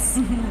 Yes,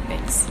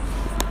 thanks.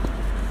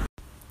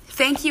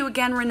 Thank you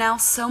again, Ronelle,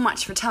 so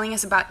much for telling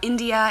us about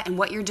India and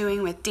what you're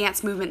doing with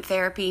dance movement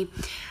therapy.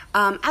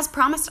 As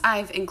promised,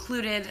 I've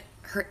included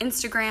her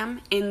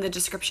Instagram in the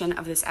description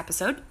of this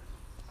episode,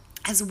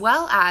 as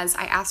well as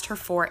I asked her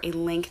for a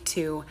link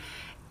to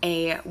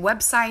a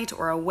website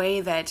or a way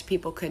that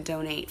people could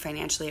donate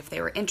financially if they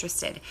were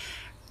interested.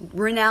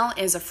 Ronelle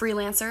is a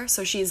freelancer,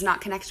 so she is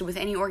not connected with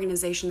any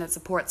organization that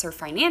supports her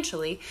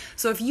financially.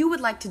 So if you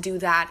would like to do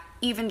that,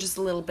 even just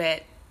a little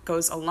bit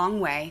goes a long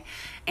way.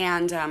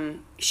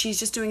 And she's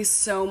just doing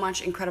so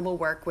much incredible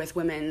work with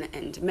women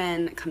and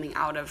men coming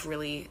out of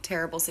really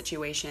terrible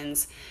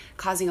situations,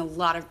 causing a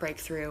lot of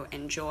breakthrough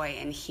and joy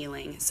and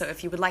healing. So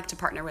if you would like to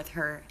partner with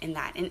her in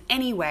that in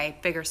any way,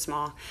 big or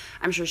small,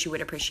 I'm sure she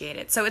would appreciate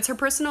it. So it's her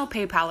personal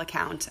PayPal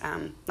account.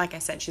 Like I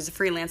said, she's a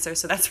freelancer,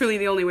 so that's really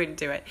the only way to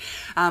do it.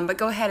 But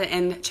go ahead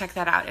and check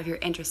that out if you're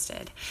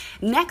interested.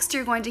 Next,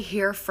 you're going to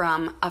hear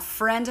from a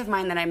friend of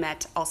mine that I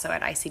met also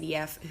at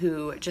ICDF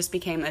who just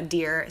became a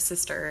dear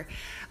sister.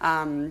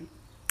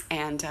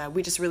 and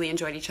we just really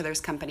enjoyed each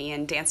other's company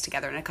and danced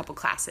together in a couple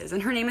classes.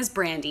 And her name is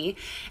Brandy,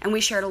 and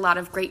we shared a lot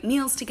of great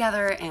meals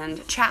together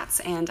and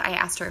chats, and I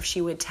asked her if she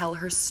would tell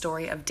her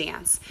story of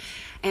dance.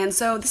 And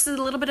so this is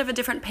a little bit of a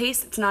different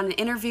pace. It's not an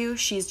interview.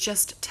 She's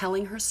just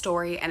telling her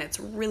story, and it's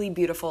really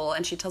beautiful,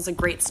 and she tells a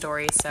great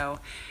story, so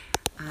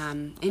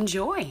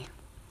enjoy.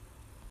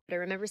 I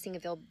remember seeing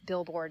a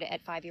billboard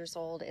at 5 years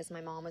old as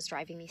my mom was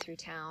driving me through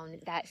town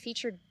that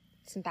featured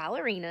some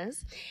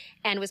ballerinas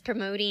and was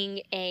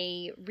promoting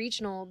a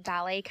regional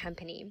ballet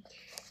company.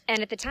 And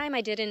at the time,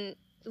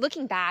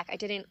 looking back, I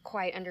didn't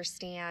quite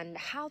understand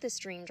how this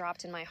dream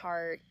dropped in my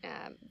heart.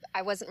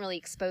 I wasn't really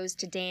exposed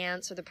to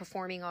dance or the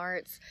performing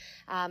arts.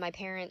 My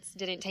parents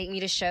didn't take me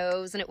to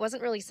shows, and it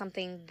wasn't really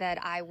something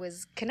that I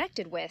was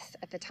connected with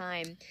at the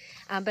time.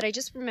 But I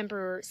just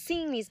remember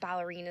seeing these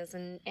ballerinas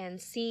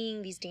and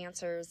seeing these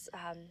dancers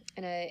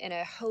in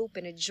a hope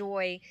and a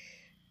joy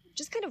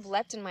just kind of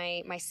leapt in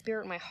my spirit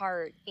and my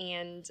heart.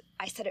 And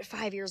I said at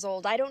 5 years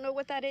old, I don't know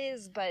what that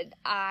is, but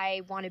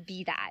I want to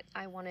be that.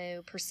 I want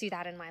to pursue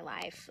that in my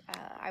life.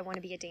 I want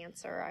to be a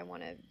dancer. I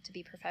want to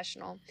be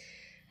professional,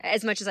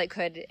 as much as I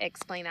could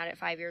explain that at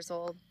 5 years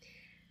old.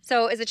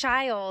 So as a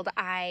child,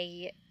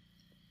 I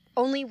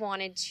only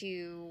wanted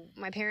to,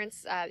 my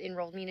parents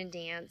enrolled me in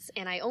dance,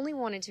 and I only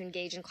wanted to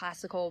engage in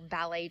classical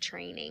ballet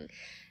training.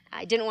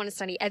 I didn't want to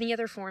study any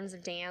other forms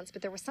of dance,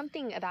 but there was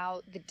something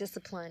about the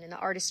discipline and the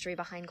artistry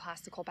behind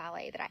classical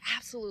ballet that I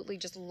absolutely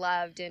just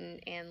loved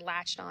and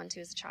latched onto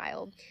as a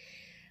child.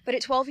 But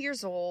at 12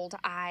 years old,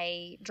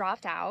 I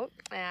dropped out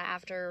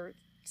after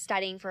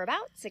studying for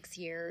about 6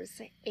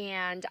 years,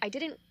 and I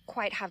didn't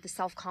quite have the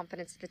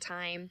self-confidence at the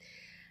time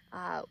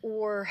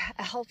or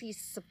a healthy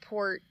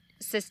support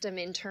system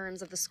in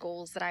terms of the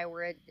schools that I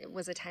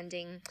was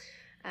attending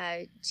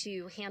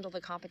to handle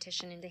the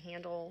competition and to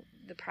handle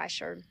the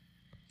pressure.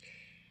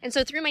 And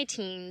so through my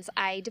teens,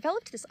 I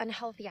developed this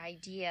unhealthy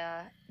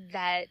idea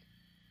that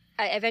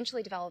I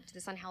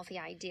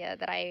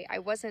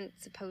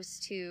wasn't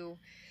supposed to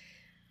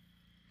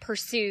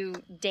pursue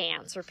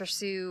dance or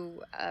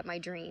pursue my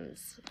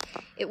dreams.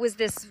 It was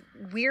this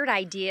weird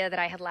idea that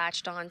I had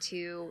latched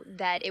onto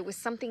that it was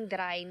something that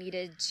I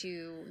needed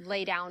to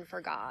lay down for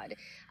God.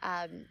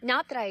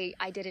 Not that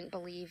I didn't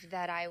believe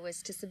that I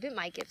was to submit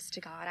my gifts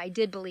to God. I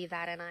did believe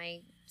that, and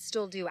I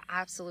still do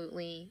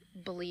absolutely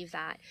believe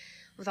that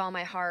with all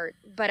my heart.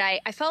 But I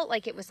felt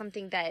like it was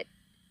something that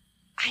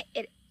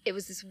it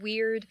was this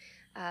weird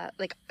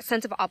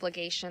sense of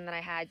obligation that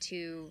I had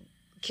to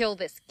kill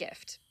this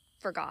gift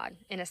for God,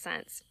 in a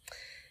sense.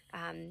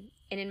 And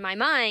in my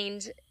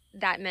mind,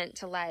 that meant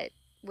to let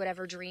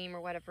whatever dream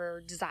or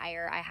whatever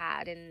desire I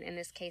had, in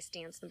this case,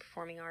 dance and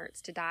performing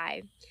arts, to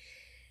die.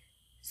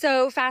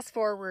 So fast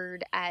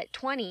forward at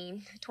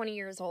 20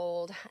 years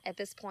old, at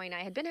this point,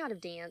 I had been out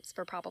of dance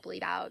for probably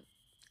about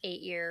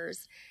 8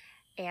 years.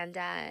 And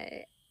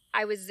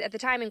I was, at the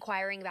time,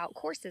 inquiring about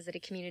courses at a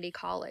community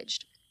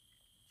college.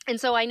 And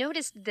so I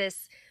noticed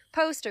this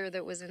poster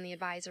that was in the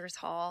advisor's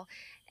hall,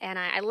 and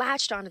I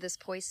latched onto this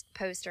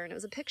poster, and it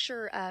was a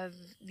picture of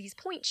these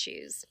pointe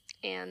shoes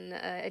and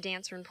a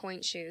dancer in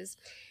pointe shoes.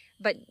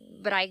 But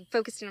I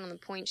focused in on the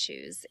pointe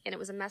shoes, and it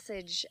was a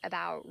message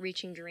about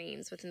reaching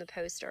dreams within the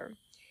poster.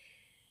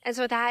 And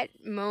so at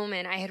that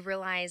moment, I had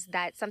realized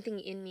that something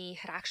in me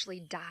had actually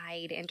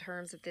died in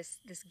terms of this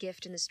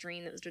gift and this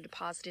dream that was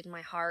deposited in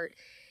my heart,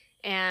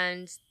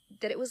 and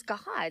that it was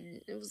God.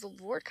 It was the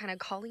Lord kind of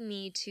calling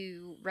me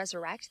to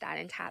resurrect that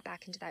and tap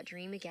back into that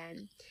dream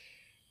again.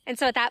 And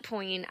so at that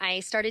point, I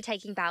started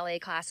taking ballet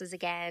classes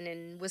again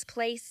and was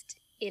placed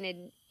in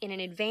an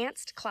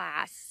advanced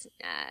class,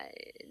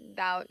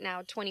 about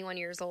now 21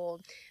 years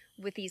old,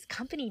 with these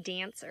company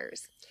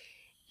dancers.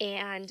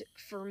 And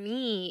for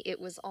me, it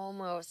was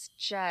almost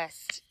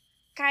just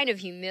kind of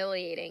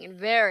humiliating and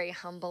very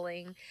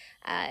humbling.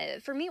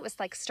 For me, it was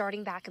like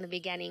starting back in the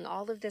beginning.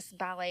 All of this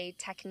ballet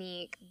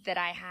technique that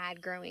I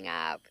had growing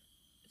up,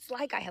 it's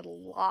like I had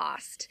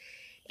lost.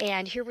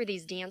 And here were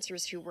these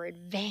dancers who were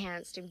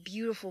advanced and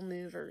beautiful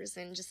movers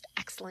and just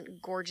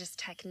excellent, gorgeous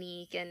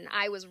technique. And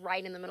I was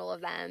right in the middle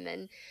of them.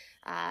 And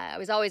I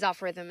was always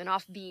off rhythm and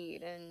off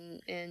beat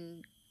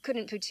and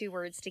couldn't put two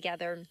words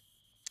together.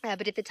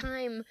 But at the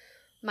time,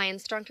 my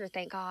instructor,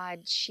 thank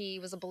God, she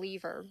was a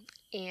believer,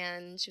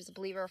 and she was a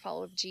believer, a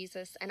follower of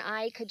Jesus, and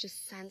I could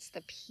just sense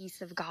the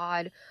peace of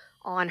God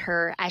on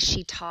her as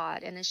she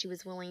taught, and as she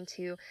was willing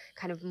to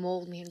kind of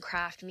mold me and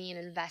craft me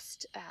and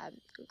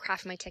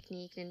craft my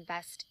technique and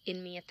invest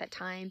in me at that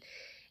time.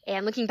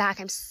 And looking back,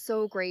 I'm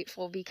so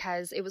grateful,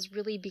 because it was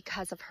really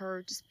because of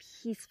her just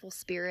peaceful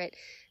spirit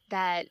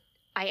that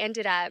I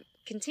ended up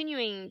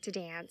continuing to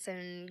dance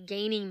and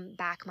gaining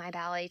back my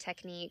ballet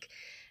technique.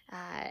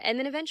 And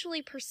then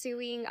eventually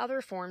pursuing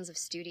other forms of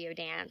studio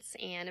dance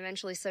and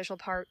eventually social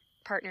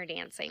partner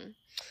dancing.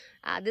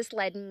 This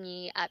led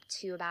me up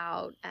to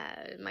about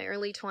my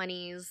early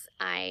 20s.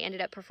 I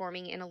ended up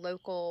performing in a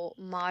local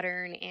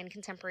modern and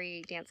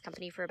contemporary dance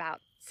company for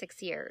about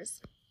 6 years.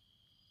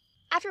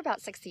 after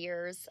about 6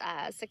 years,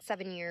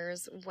 7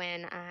 years,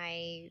 when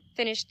I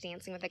finished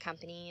dancing with the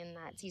company and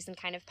that season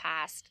kind of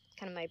passed,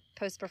 kind of my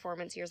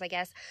post-performance years, I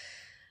guess,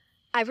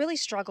 I really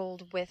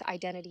struggled with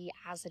identity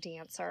as a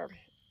dancer.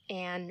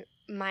 And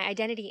my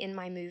identity in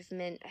my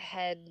movement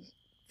had,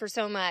 for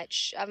so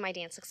much of my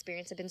dance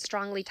experience, had been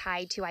strongly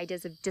tied to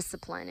ideas of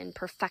discipline and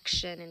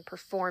perfection and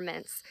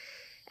performance.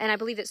 And I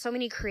believe that so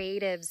many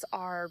creatives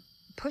are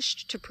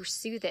pushed to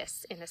pursue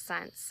this in a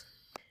sense.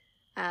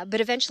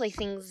 But eventually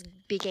things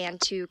began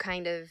to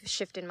kind of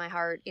shift in my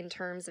heart in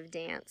terms of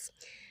dance.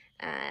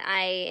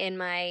 In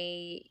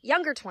my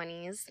younger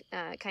 20s,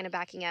 kind of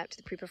backing up to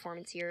the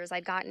pre-performance years,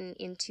 I'd gotten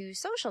into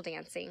social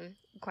dancing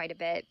quite a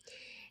bit.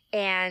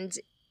 And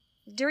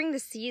during the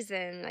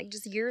season, like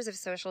just years of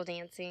social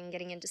dancing,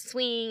 getting into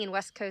swing and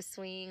West Coast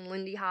swing,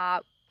 Lindy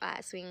Hop,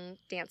 swing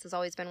dance has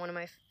always been one of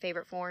my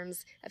favorite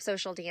forms of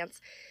social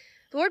dance.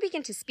 The Lord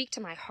began to speak to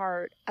my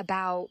heart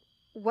about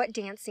what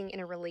dancing in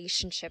a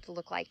relationship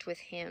looked like with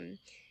Him,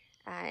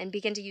 and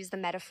begin to use the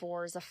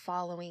metaphors of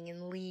following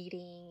and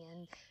leading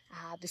and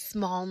the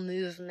small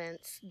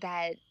movements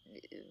that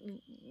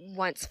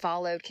once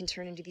followed can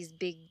turn into these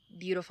big,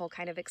 beautiful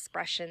kind of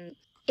expressions.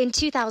 In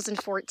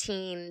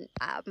 2014,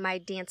 my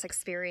dance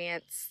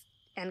experience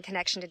and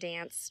connection to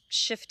dance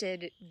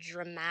shifted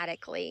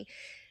dramatically.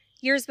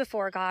 Years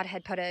before, God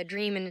had put a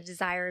dream and a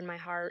desire in my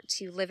heart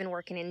to live and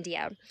work in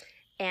India.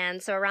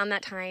 And so around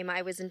that time,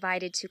 I was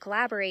invited to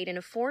collaborate in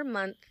a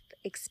 4-month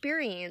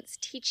experience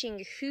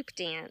teaching hoop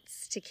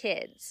dance to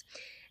kids.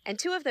 And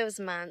 2 of those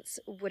months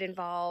would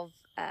involve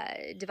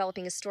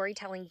developing a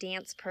storytelling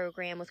dance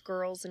program with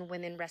girls and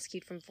women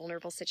rescued from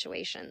vulnerable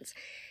situations.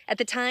 At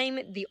the time,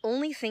 the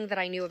only thing that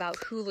I knew about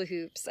hula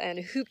hoops and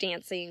hoop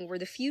dancing were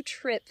the few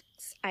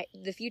tricks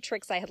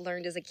I had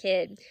learned as a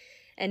kid.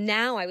 And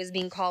now I was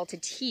being called to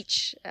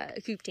teach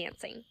hoop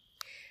dancing.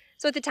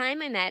 So at the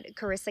time, I met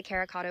Carissa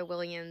Caracato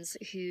Williams,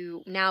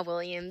 who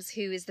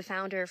is the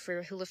founder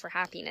for Hula for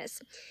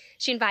Happiness.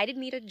 She invited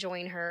me to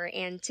join her,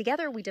 and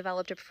together we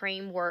developed a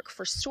framework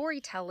for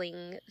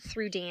storytelling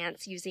through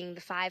dance using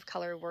the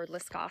 5-color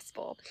wordless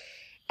gospel.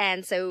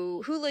 And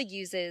so hula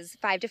uses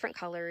 5 different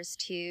colors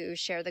to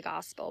share the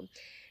gospel.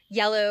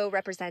 Yellow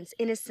represents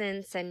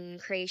innocence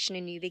and creation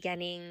and new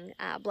beginning.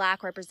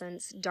 Black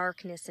represents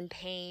darkness and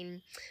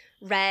pain.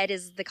 Red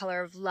is the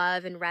color of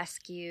love and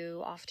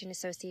rescue, often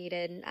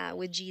associated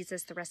with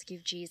Jesus, the rescue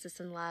of Jesus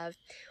and love.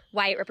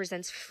 White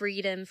represents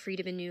freedom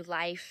and new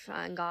life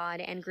in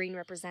God, and green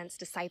represents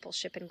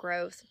discipleship and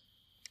growth.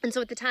 And so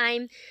at the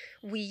time,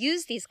 we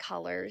used these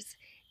colors,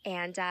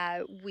 and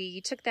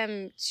we took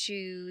them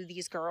to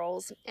these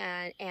girls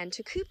and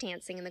to hoop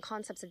dancing and the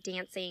concepts of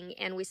dancing,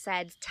 and we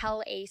said,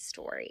 tell a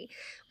story.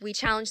 We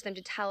challenged them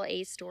to tell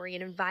a story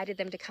and invited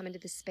them to come into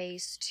the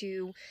space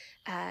to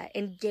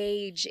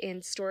engage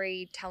in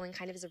storytelling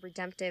kind of as a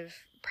redemptive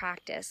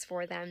practice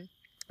for them.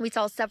 We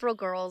saw several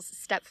girls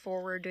step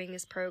forward during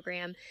this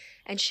program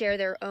and share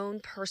their own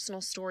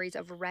personal stories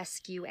of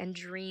rescue and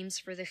dreams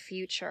for the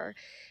future.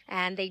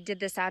 And they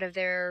did this out of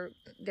their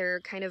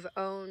kind of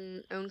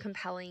own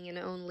compelling and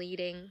own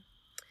leading.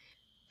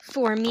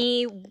 For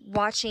me,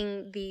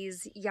 watching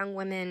these young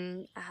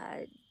women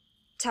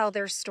tell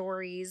their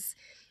stories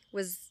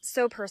was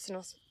so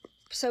personal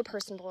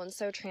and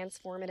so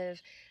transformative,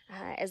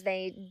 as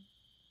they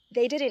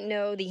didn't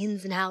know the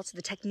ins and outs of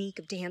the technique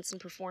of dance and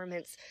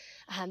performance,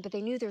 but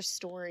they knew their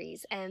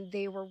stories, and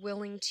they were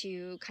willing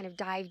to kind of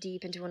dive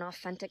deep into an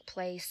authentic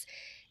place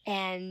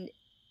and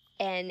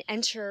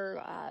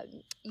enter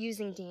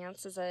using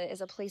dance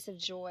as a place of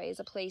joy, as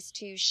a place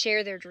to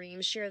share their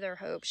dreams, share their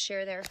hopes,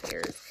 share their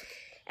fears.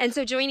 And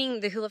so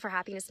joining the Hula for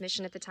Happiness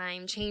mission at the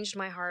time changed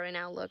my heart and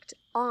outlook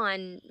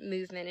on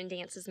movement and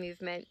dance's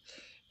movement.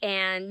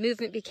 And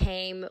movement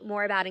became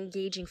more about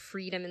engaging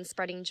freedom and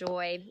spreading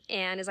joy.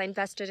 And as I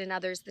invested in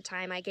others at the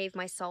time, I gave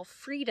myself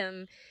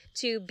freedom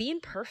to be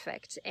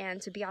imperfect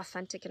and to be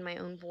authentic in my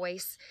own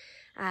voice.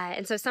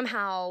 And so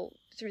somehow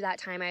through that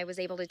time, I was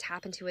able to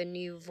tap into a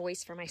new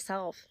voice for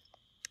myself.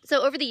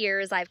 So over the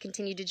years, I've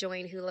continued to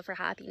join Hula for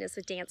Happiness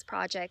with dance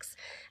projects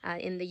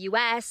in the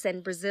U.S.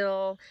 and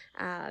Brazil,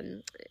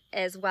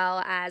 as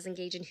well as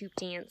engage in hoop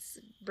dance,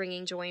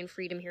 bringing joy and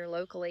freedom here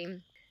locally.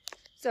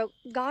 So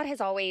God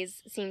has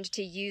always seemed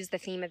to use the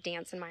theme of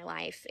dance in my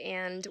life,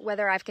 and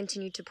whether I've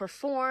continued to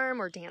perform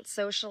or dance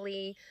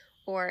socially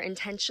or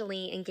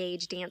intentionally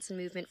engage dance and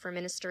movement for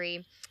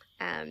ministry,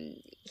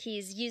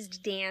 He's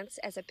used dance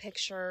as a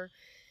picture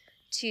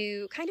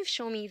to kind of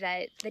show me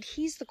that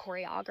He's the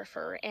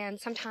choreographer. And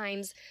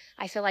sometimes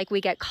I feel like we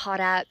get caught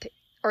up,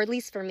 or at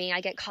least for me, I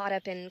get caught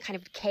up in kind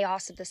of the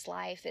chaos of this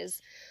life.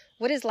 Is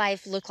what does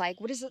life look like?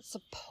 What is it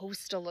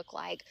supposed to look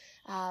like?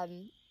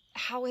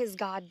 How has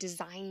God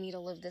designed me to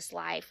live this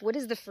life? What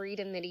is the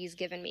freedom that He's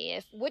given me?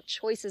 What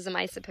choices am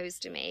I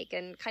supposed to make?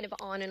 And kind of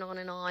on and on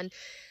and on,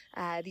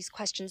 these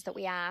questions that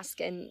we ask.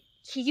 And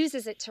He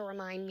uses it to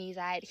remind me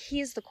that He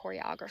is the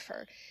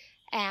choreographer.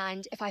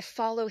 And if I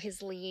follow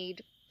His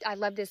lead, I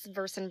love this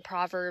verse in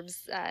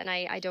Proverbs, and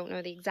I don't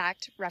know the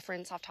exact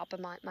reference off top of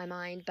my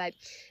mind, but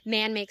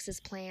man makes his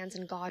plans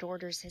and God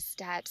orders his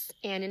steps.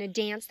 And in a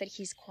dance that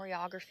he's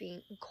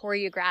choreographing,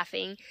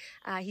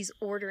 he's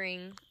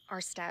ordering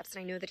our steps,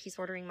 and I know that he's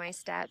ordering my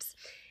steps.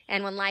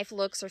 And when life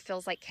looks or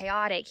feels like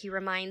chaotic, he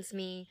reminds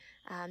me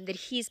that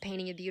he's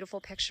painting a beautiful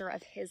picture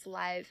of his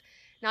love,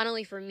 not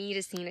only for me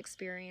to see and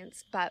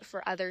experience, but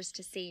for others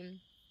to see.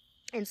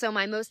 And so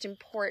my most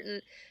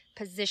important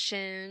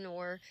position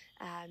or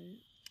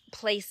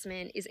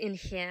placement is in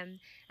him,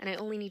 and I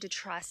only need to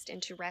trust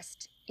and to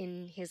rest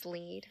in his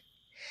lead.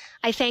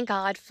 I thank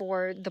God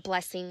for the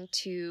blessing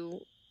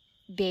to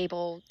be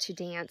able to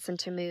dance and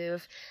to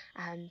move.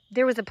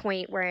 There was a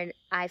point where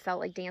I felt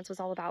like dance was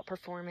all about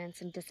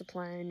performance and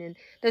discipline, and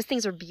those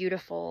things are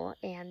beautiful,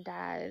 and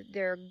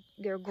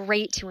they're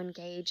great to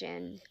engage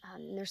in.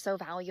 They're so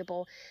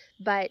valuable,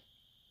 but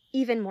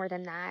even more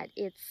than that,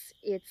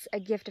 it's a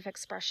gift of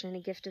expression, a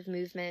gift of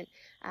movement.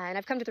 And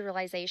I've come to the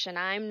realization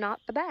I'm not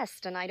the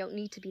best, and I don't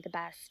need to be the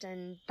best,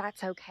 and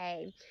that's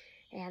okay.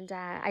 And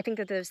I think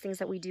that those things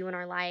that we do in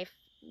our life,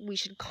 we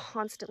should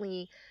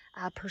constantly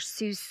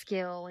pursue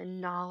skill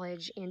and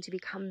knowledge and to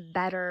become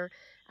better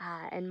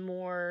and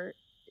more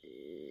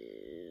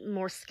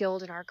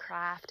skilled in our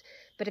craft,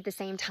 but at the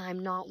same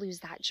time not lose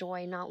that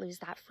joy, not lose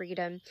that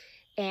freedom.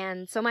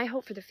 And so my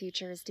hope for the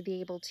future is to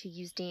be able to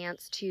use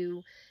dance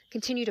to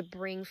continue to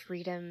bring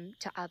freedom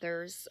to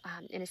others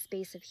in a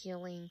space of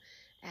healing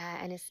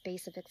and a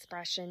space of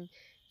expression,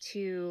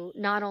 to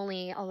not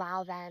only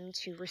allow them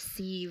to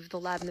receive the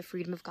love and the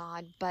freedom of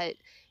God, but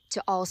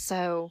to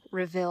also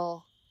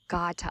reveal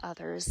God to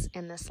others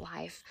in this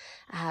life,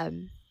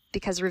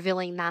 because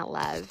revealing that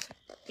love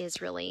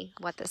is really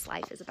what this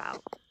life is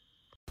about.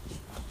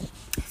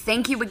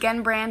 Thank you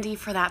again, Brandy,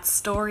 for that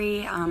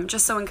story.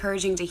 Just so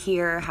encouraging to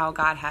hear how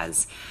God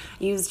has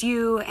used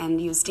you and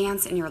used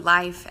dance in your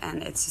life,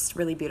 and it's just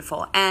really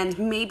beautiful. And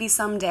maybe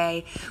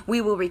someday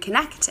we will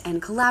reconnect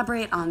and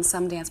collaborate on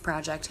some dance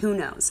project. Who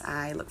knows?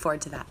 I look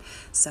forward to that.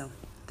 So,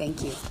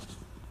 thank you.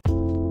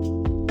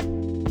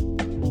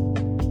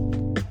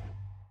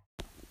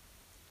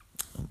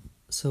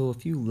 So a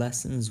few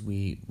lessons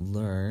we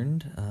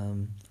learned.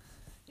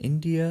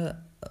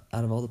 India,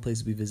 out of all the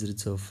places we visited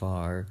so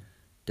far,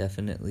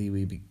 definitely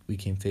we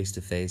came face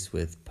to face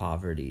with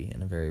poverty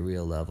in a very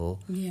real level.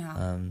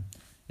 Yeah.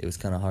 It was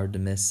kind of hard to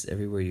miss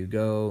everywhere you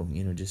go,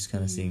 just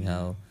kind of seeing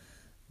how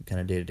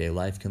kind of day-to-day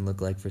life can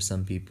look like for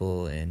some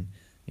people, and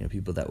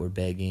people that were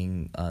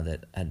begging,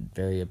 that had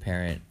very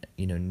apparent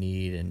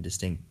need and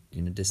distinct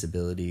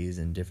disabilities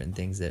and different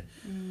things that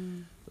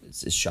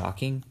it's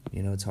shocking.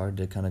 It's hard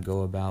to kind of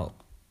go about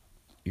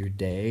your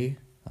day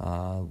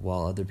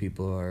while other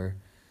people are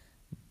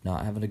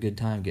not having a good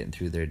time getting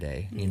through their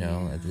day,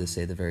 to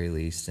say the very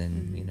least.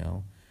 And,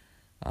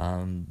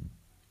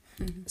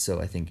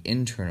 so I think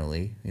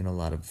internally, a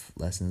lot of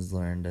lessons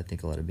learned. I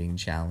think a lot of being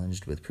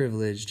challenged with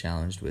privilege,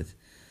 challenged with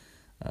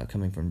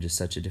coming from just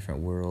such a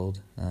different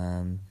world.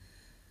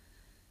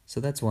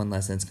 So that's one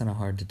lesson. It's kind of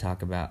hard to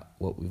talk about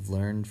what we've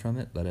learned from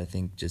it, but I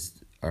think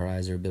just our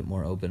eyes are a bit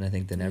more open, I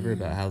think, than ever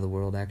about how the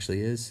world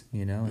actually is,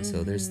 and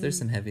so there's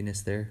some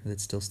heaviness there that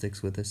still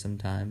sticks with us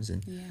sometimes,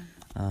 and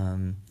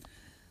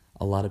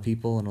a lot of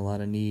people and a lot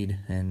of need,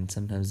 and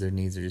sometimes their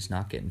needs are just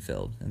not getting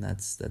filled, and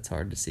that's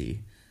hard to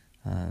see.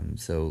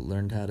 So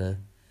learned how to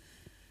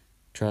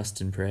trust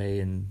and pray,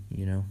 and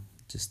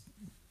just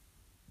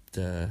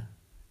to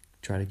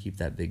try to keep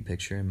that big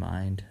picture in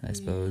mind, I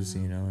suppose,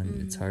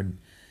 and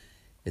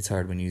it's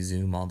hard when you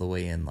zoom all the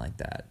way in like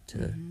that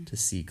to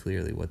see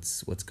clearly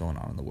what's going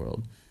on in the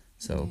world.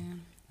 So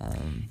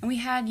and we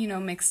had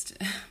mixed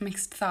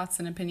thoughts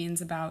and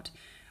opinions about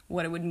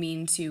what it would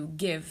mean to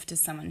give to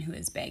someone who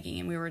is begging,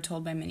 and we were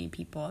told by many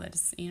people that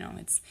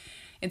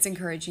it's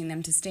encouraging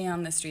them to stay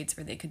on the streets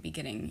where they could be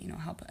getting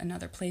help in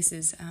other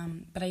places,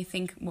 but I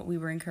think what we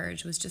were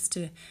encouraged was just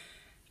to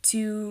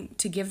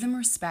give them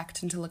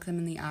respect and to look them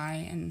in the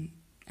eye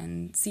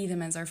and see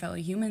them as our fellow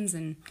humans,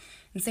 and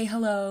say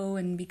hello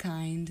and be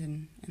kind,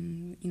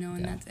 and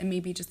that's, and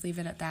maybe just leave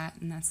it at that.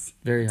 And that's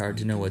very hard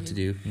to know what to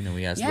do.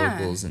 We asked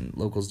locals, and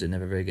locals didn't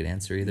have a very good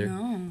answer either.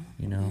 No.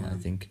 I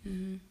think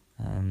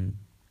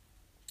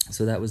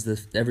so that was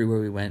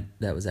everywhere we went,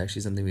 that was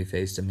actually something we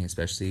faced. I mean,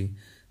 especially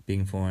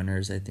being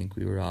foreigners, I think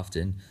we were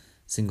often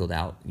singled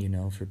out,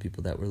 for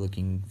people that were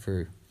looking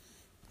for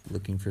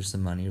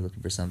some money or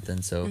looking for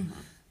something. So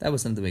that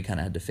was something we kind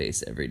of had to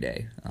face every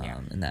day.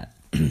 And that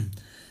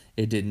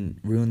it didn't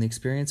ruin the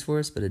experience for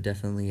us, but it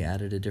definitely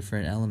added a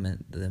different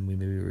element than we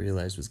maybe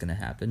realized was going to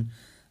happen.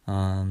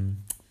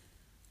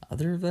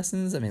 Other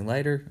lessons,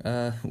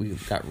 lighter, we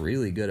got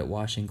really good at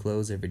washing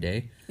clothes every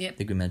day. Yep. I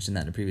think we mentioned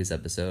that in a previous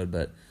episode,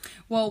 but...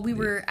 Well, we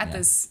were at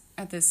this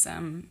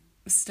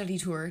study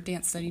tour,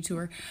 dance study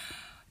tour,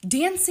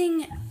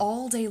 dancing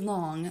all day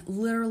long,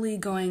 literally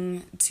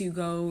going to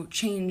go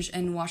change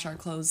and wash our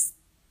clothes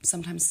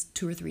sometimes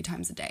 2 or 3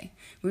 times a day.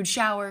 We would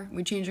shower,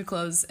 we'd change our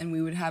clothes, and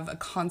we would have a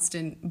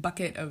constant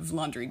bucket of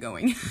laundry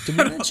going. Did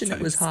we mention it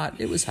was hot?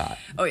 It was hot.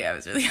 Oh yeah, it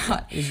was really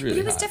hot. It was really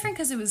but it was hot. different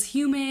because it was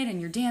humid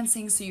and you're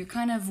dancing, so you're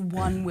kind of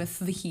one with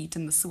the heat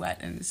and the sweat,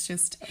 and it's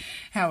just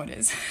how it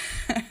is.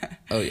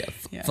 Oh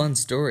yeah. Fun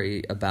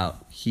story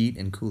about heat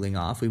and cooling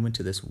off. We went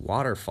to this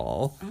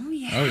waterfall. Oh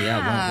yeah. Oh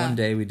yeah. One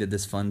day we did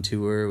this fun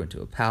tour. Went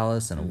to a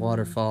palace and a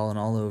waterfall and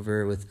all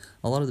over with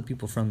a lot of the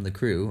people from the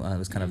crew. It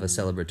was kind of a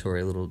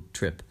celebratory little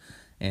trip,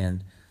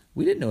 and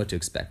we didn't know what to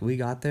expect. We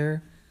got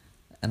there,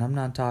 and I'm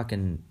not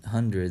talking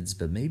hundreds,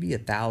 but maybe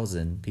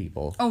 1,000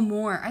 people. Oh,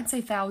 more. I'd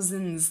say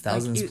thousands.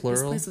 Thousands,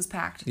 plural? This place was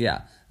packed.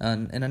 Yeah,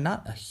 and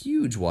not a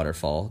huge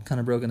waterfall, kind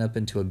of broken up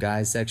into a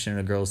guy's section and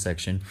a girl's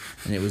section,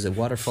 and it was a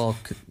waterfall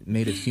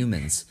made of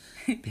humans,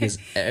 because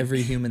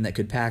every human that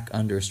could pack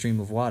under a stream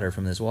of water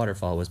from this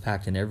waterfall was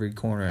packed in every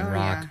corner and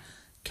rock,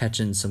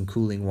 catching some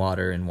cooling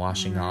water and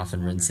washing off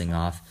and rinsing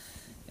off,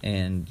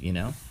 and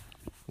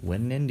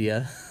when in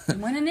India.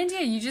 When in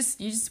India, you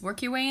just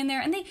work your way in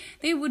there, and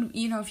they would,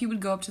 if you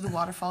would go up to the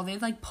waterfall,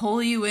 they'd like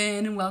pull you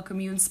in and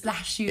welcome you and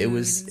splash you. It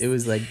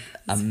was like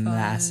a fun.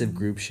 massive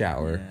group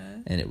shower,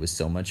 and it was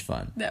so much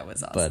fun. That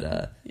was awesome.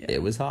 But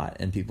it was hot,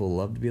 and people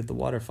loved to be at the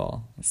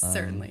waterfall.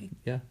 Certainly.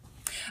 Yeah.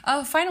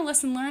 Final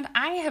lesson learned.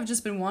 I have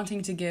just been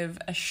wanting to give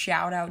a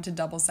shout out to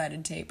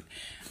double-sided tape.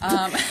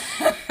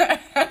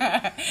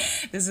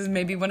 This is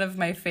maybe one of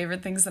my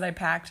favorite things that I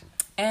packed.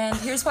 And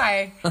here's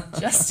why.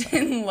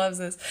 Justin loves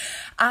this.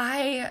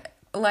 I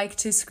like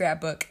to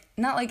scrapbook.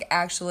 Not like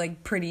actual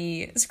like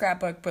pretty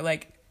scrapbook, but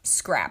like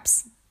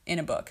scraps in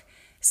a book.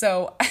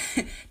 So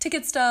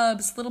ticket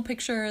stubs, little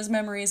pictures,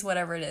 memories,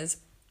 whatever it is.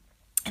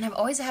 And I've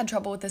always had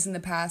trouble with this in the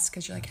past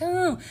because you're like,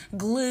 oh,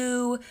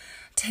 glue,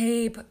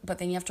 tape, but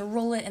then you have to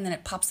roll it and then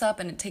it pops up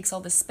and it takes all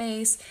this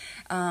space.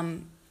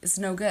 It's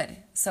no good.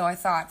 So I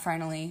thought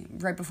finally,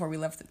 right before we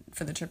left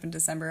for the trip in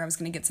December, I was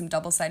going to get some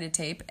double-sided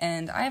tape.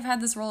 And I have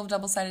had this roll of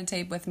double-sided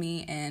tape with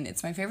me, and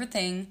it's my favorite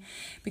thing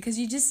because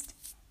you just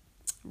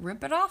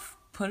rip it off,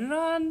 put it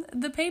on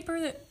the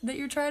paper that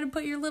you're trying to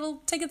put your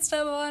little ticket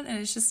stub on, and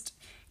it's just,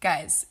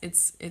 guys,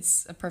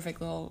 it's a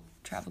perfect little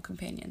travel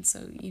companion.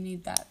 So you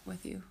need that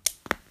with you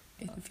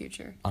in the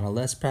future. On a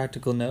less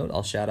practical note,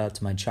 I'll shout out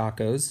to my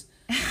Chacos,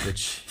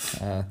 which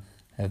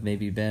have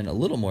maybe been a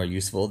little more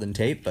useful than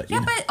tape, but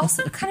but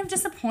also kind of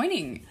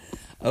disappointing.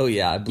 Oh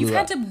yeah, You've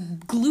had to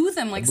glue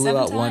them like 7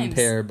 times. Blew out one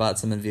pair, bought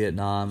some in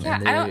Vietnam.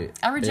 Yeah, and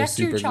I reject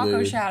your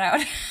Chaco shout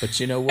out. But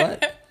you know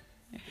what?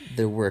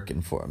 They're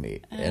working for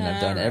me, and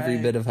I've done every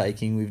bit of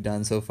hiking we've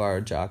done so far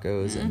at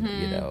Chacos,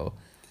 and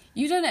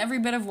You've done every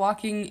bit of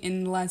walking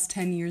in the last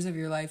 10 years of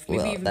your life.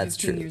 Maybe even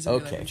 15 years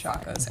of your life with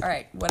Chacos. All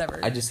right, whatever.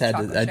 I just had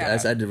I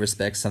had to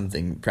respect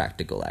something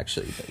practical,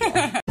 actually. But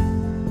yeah.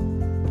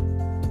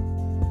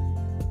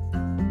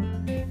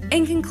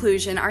 In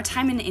conclusion, our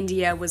time in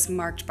India was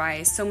marked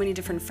by so many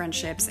different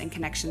friendships and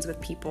connections with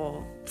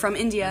people from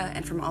India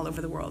and from all over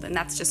the world, and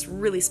that's just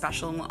really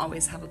special and will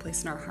always have a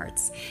place in our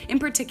hearts. In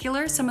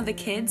particular, some of the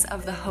kids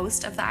of the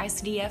host of the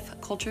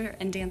ICDF Culture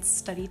and Dance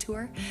Study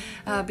Tour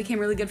became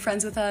really good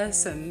friends with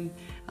us and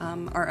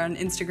are on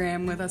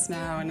Instagram with us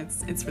now, and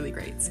it's really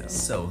great.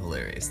 So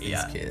hilarious,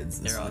 these kids.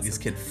 They're awesome. This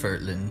kid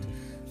Fertland.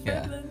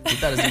 Yeah. We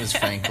thought his name was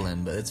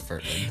Franklin, but it's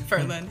Fertland.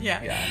 Fertland,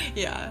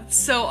 yeah.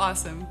 So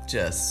awesome.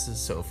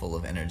 Just so full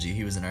of energy.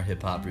 He was in our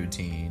hip hop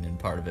routine, and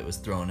part of it was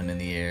throwing him in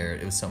the air.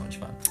 It was so much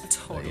fun.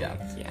 Totally.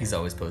 Yeah. He's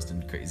always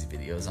posting crazy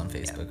videos on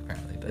Facebook,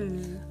 apparently.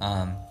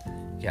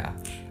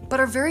 But But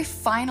our very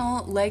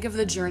final leg of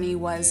the journey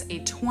was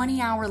a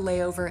 20-hour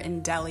layover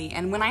in Delhi.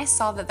 And when I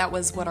saw that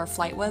was what our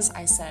flight was,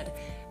 I said,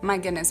 my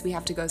goodness, we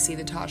have to go see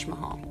the Taj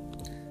Mahal.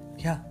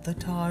 Yeah, the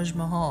Taj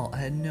Mahal. I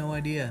had no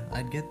idea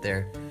I'd get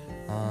there.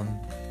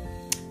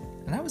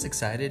 And I was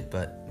excited,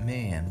 but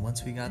man,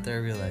 once we got there, I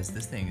realized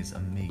this thing is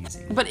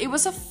amazing. But it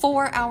was a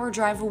 4-hour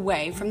drive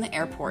away from the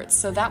airport,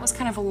 so that was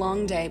kind of a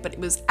long day, but it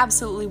was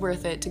absolutely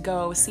worth it to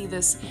go see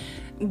this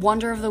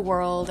wonder of the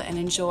world and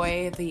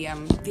enjoy the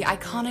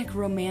iconic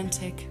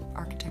romantic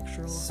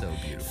architectural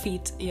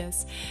feat.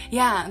 Yes.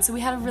 Yeah, and so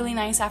we had a really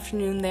nice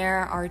afternoon there.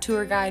 Our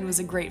tour guide was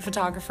a great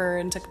photographer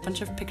and took a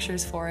bunch of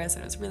pictures for us,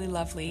 and it was really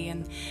lovely,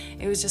 and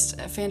it was just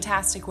a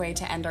fantastic way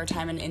to end our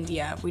time in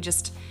India.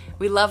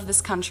 We love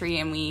this country,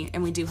 and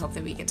we do hope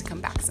that we get to come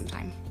back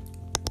sometime.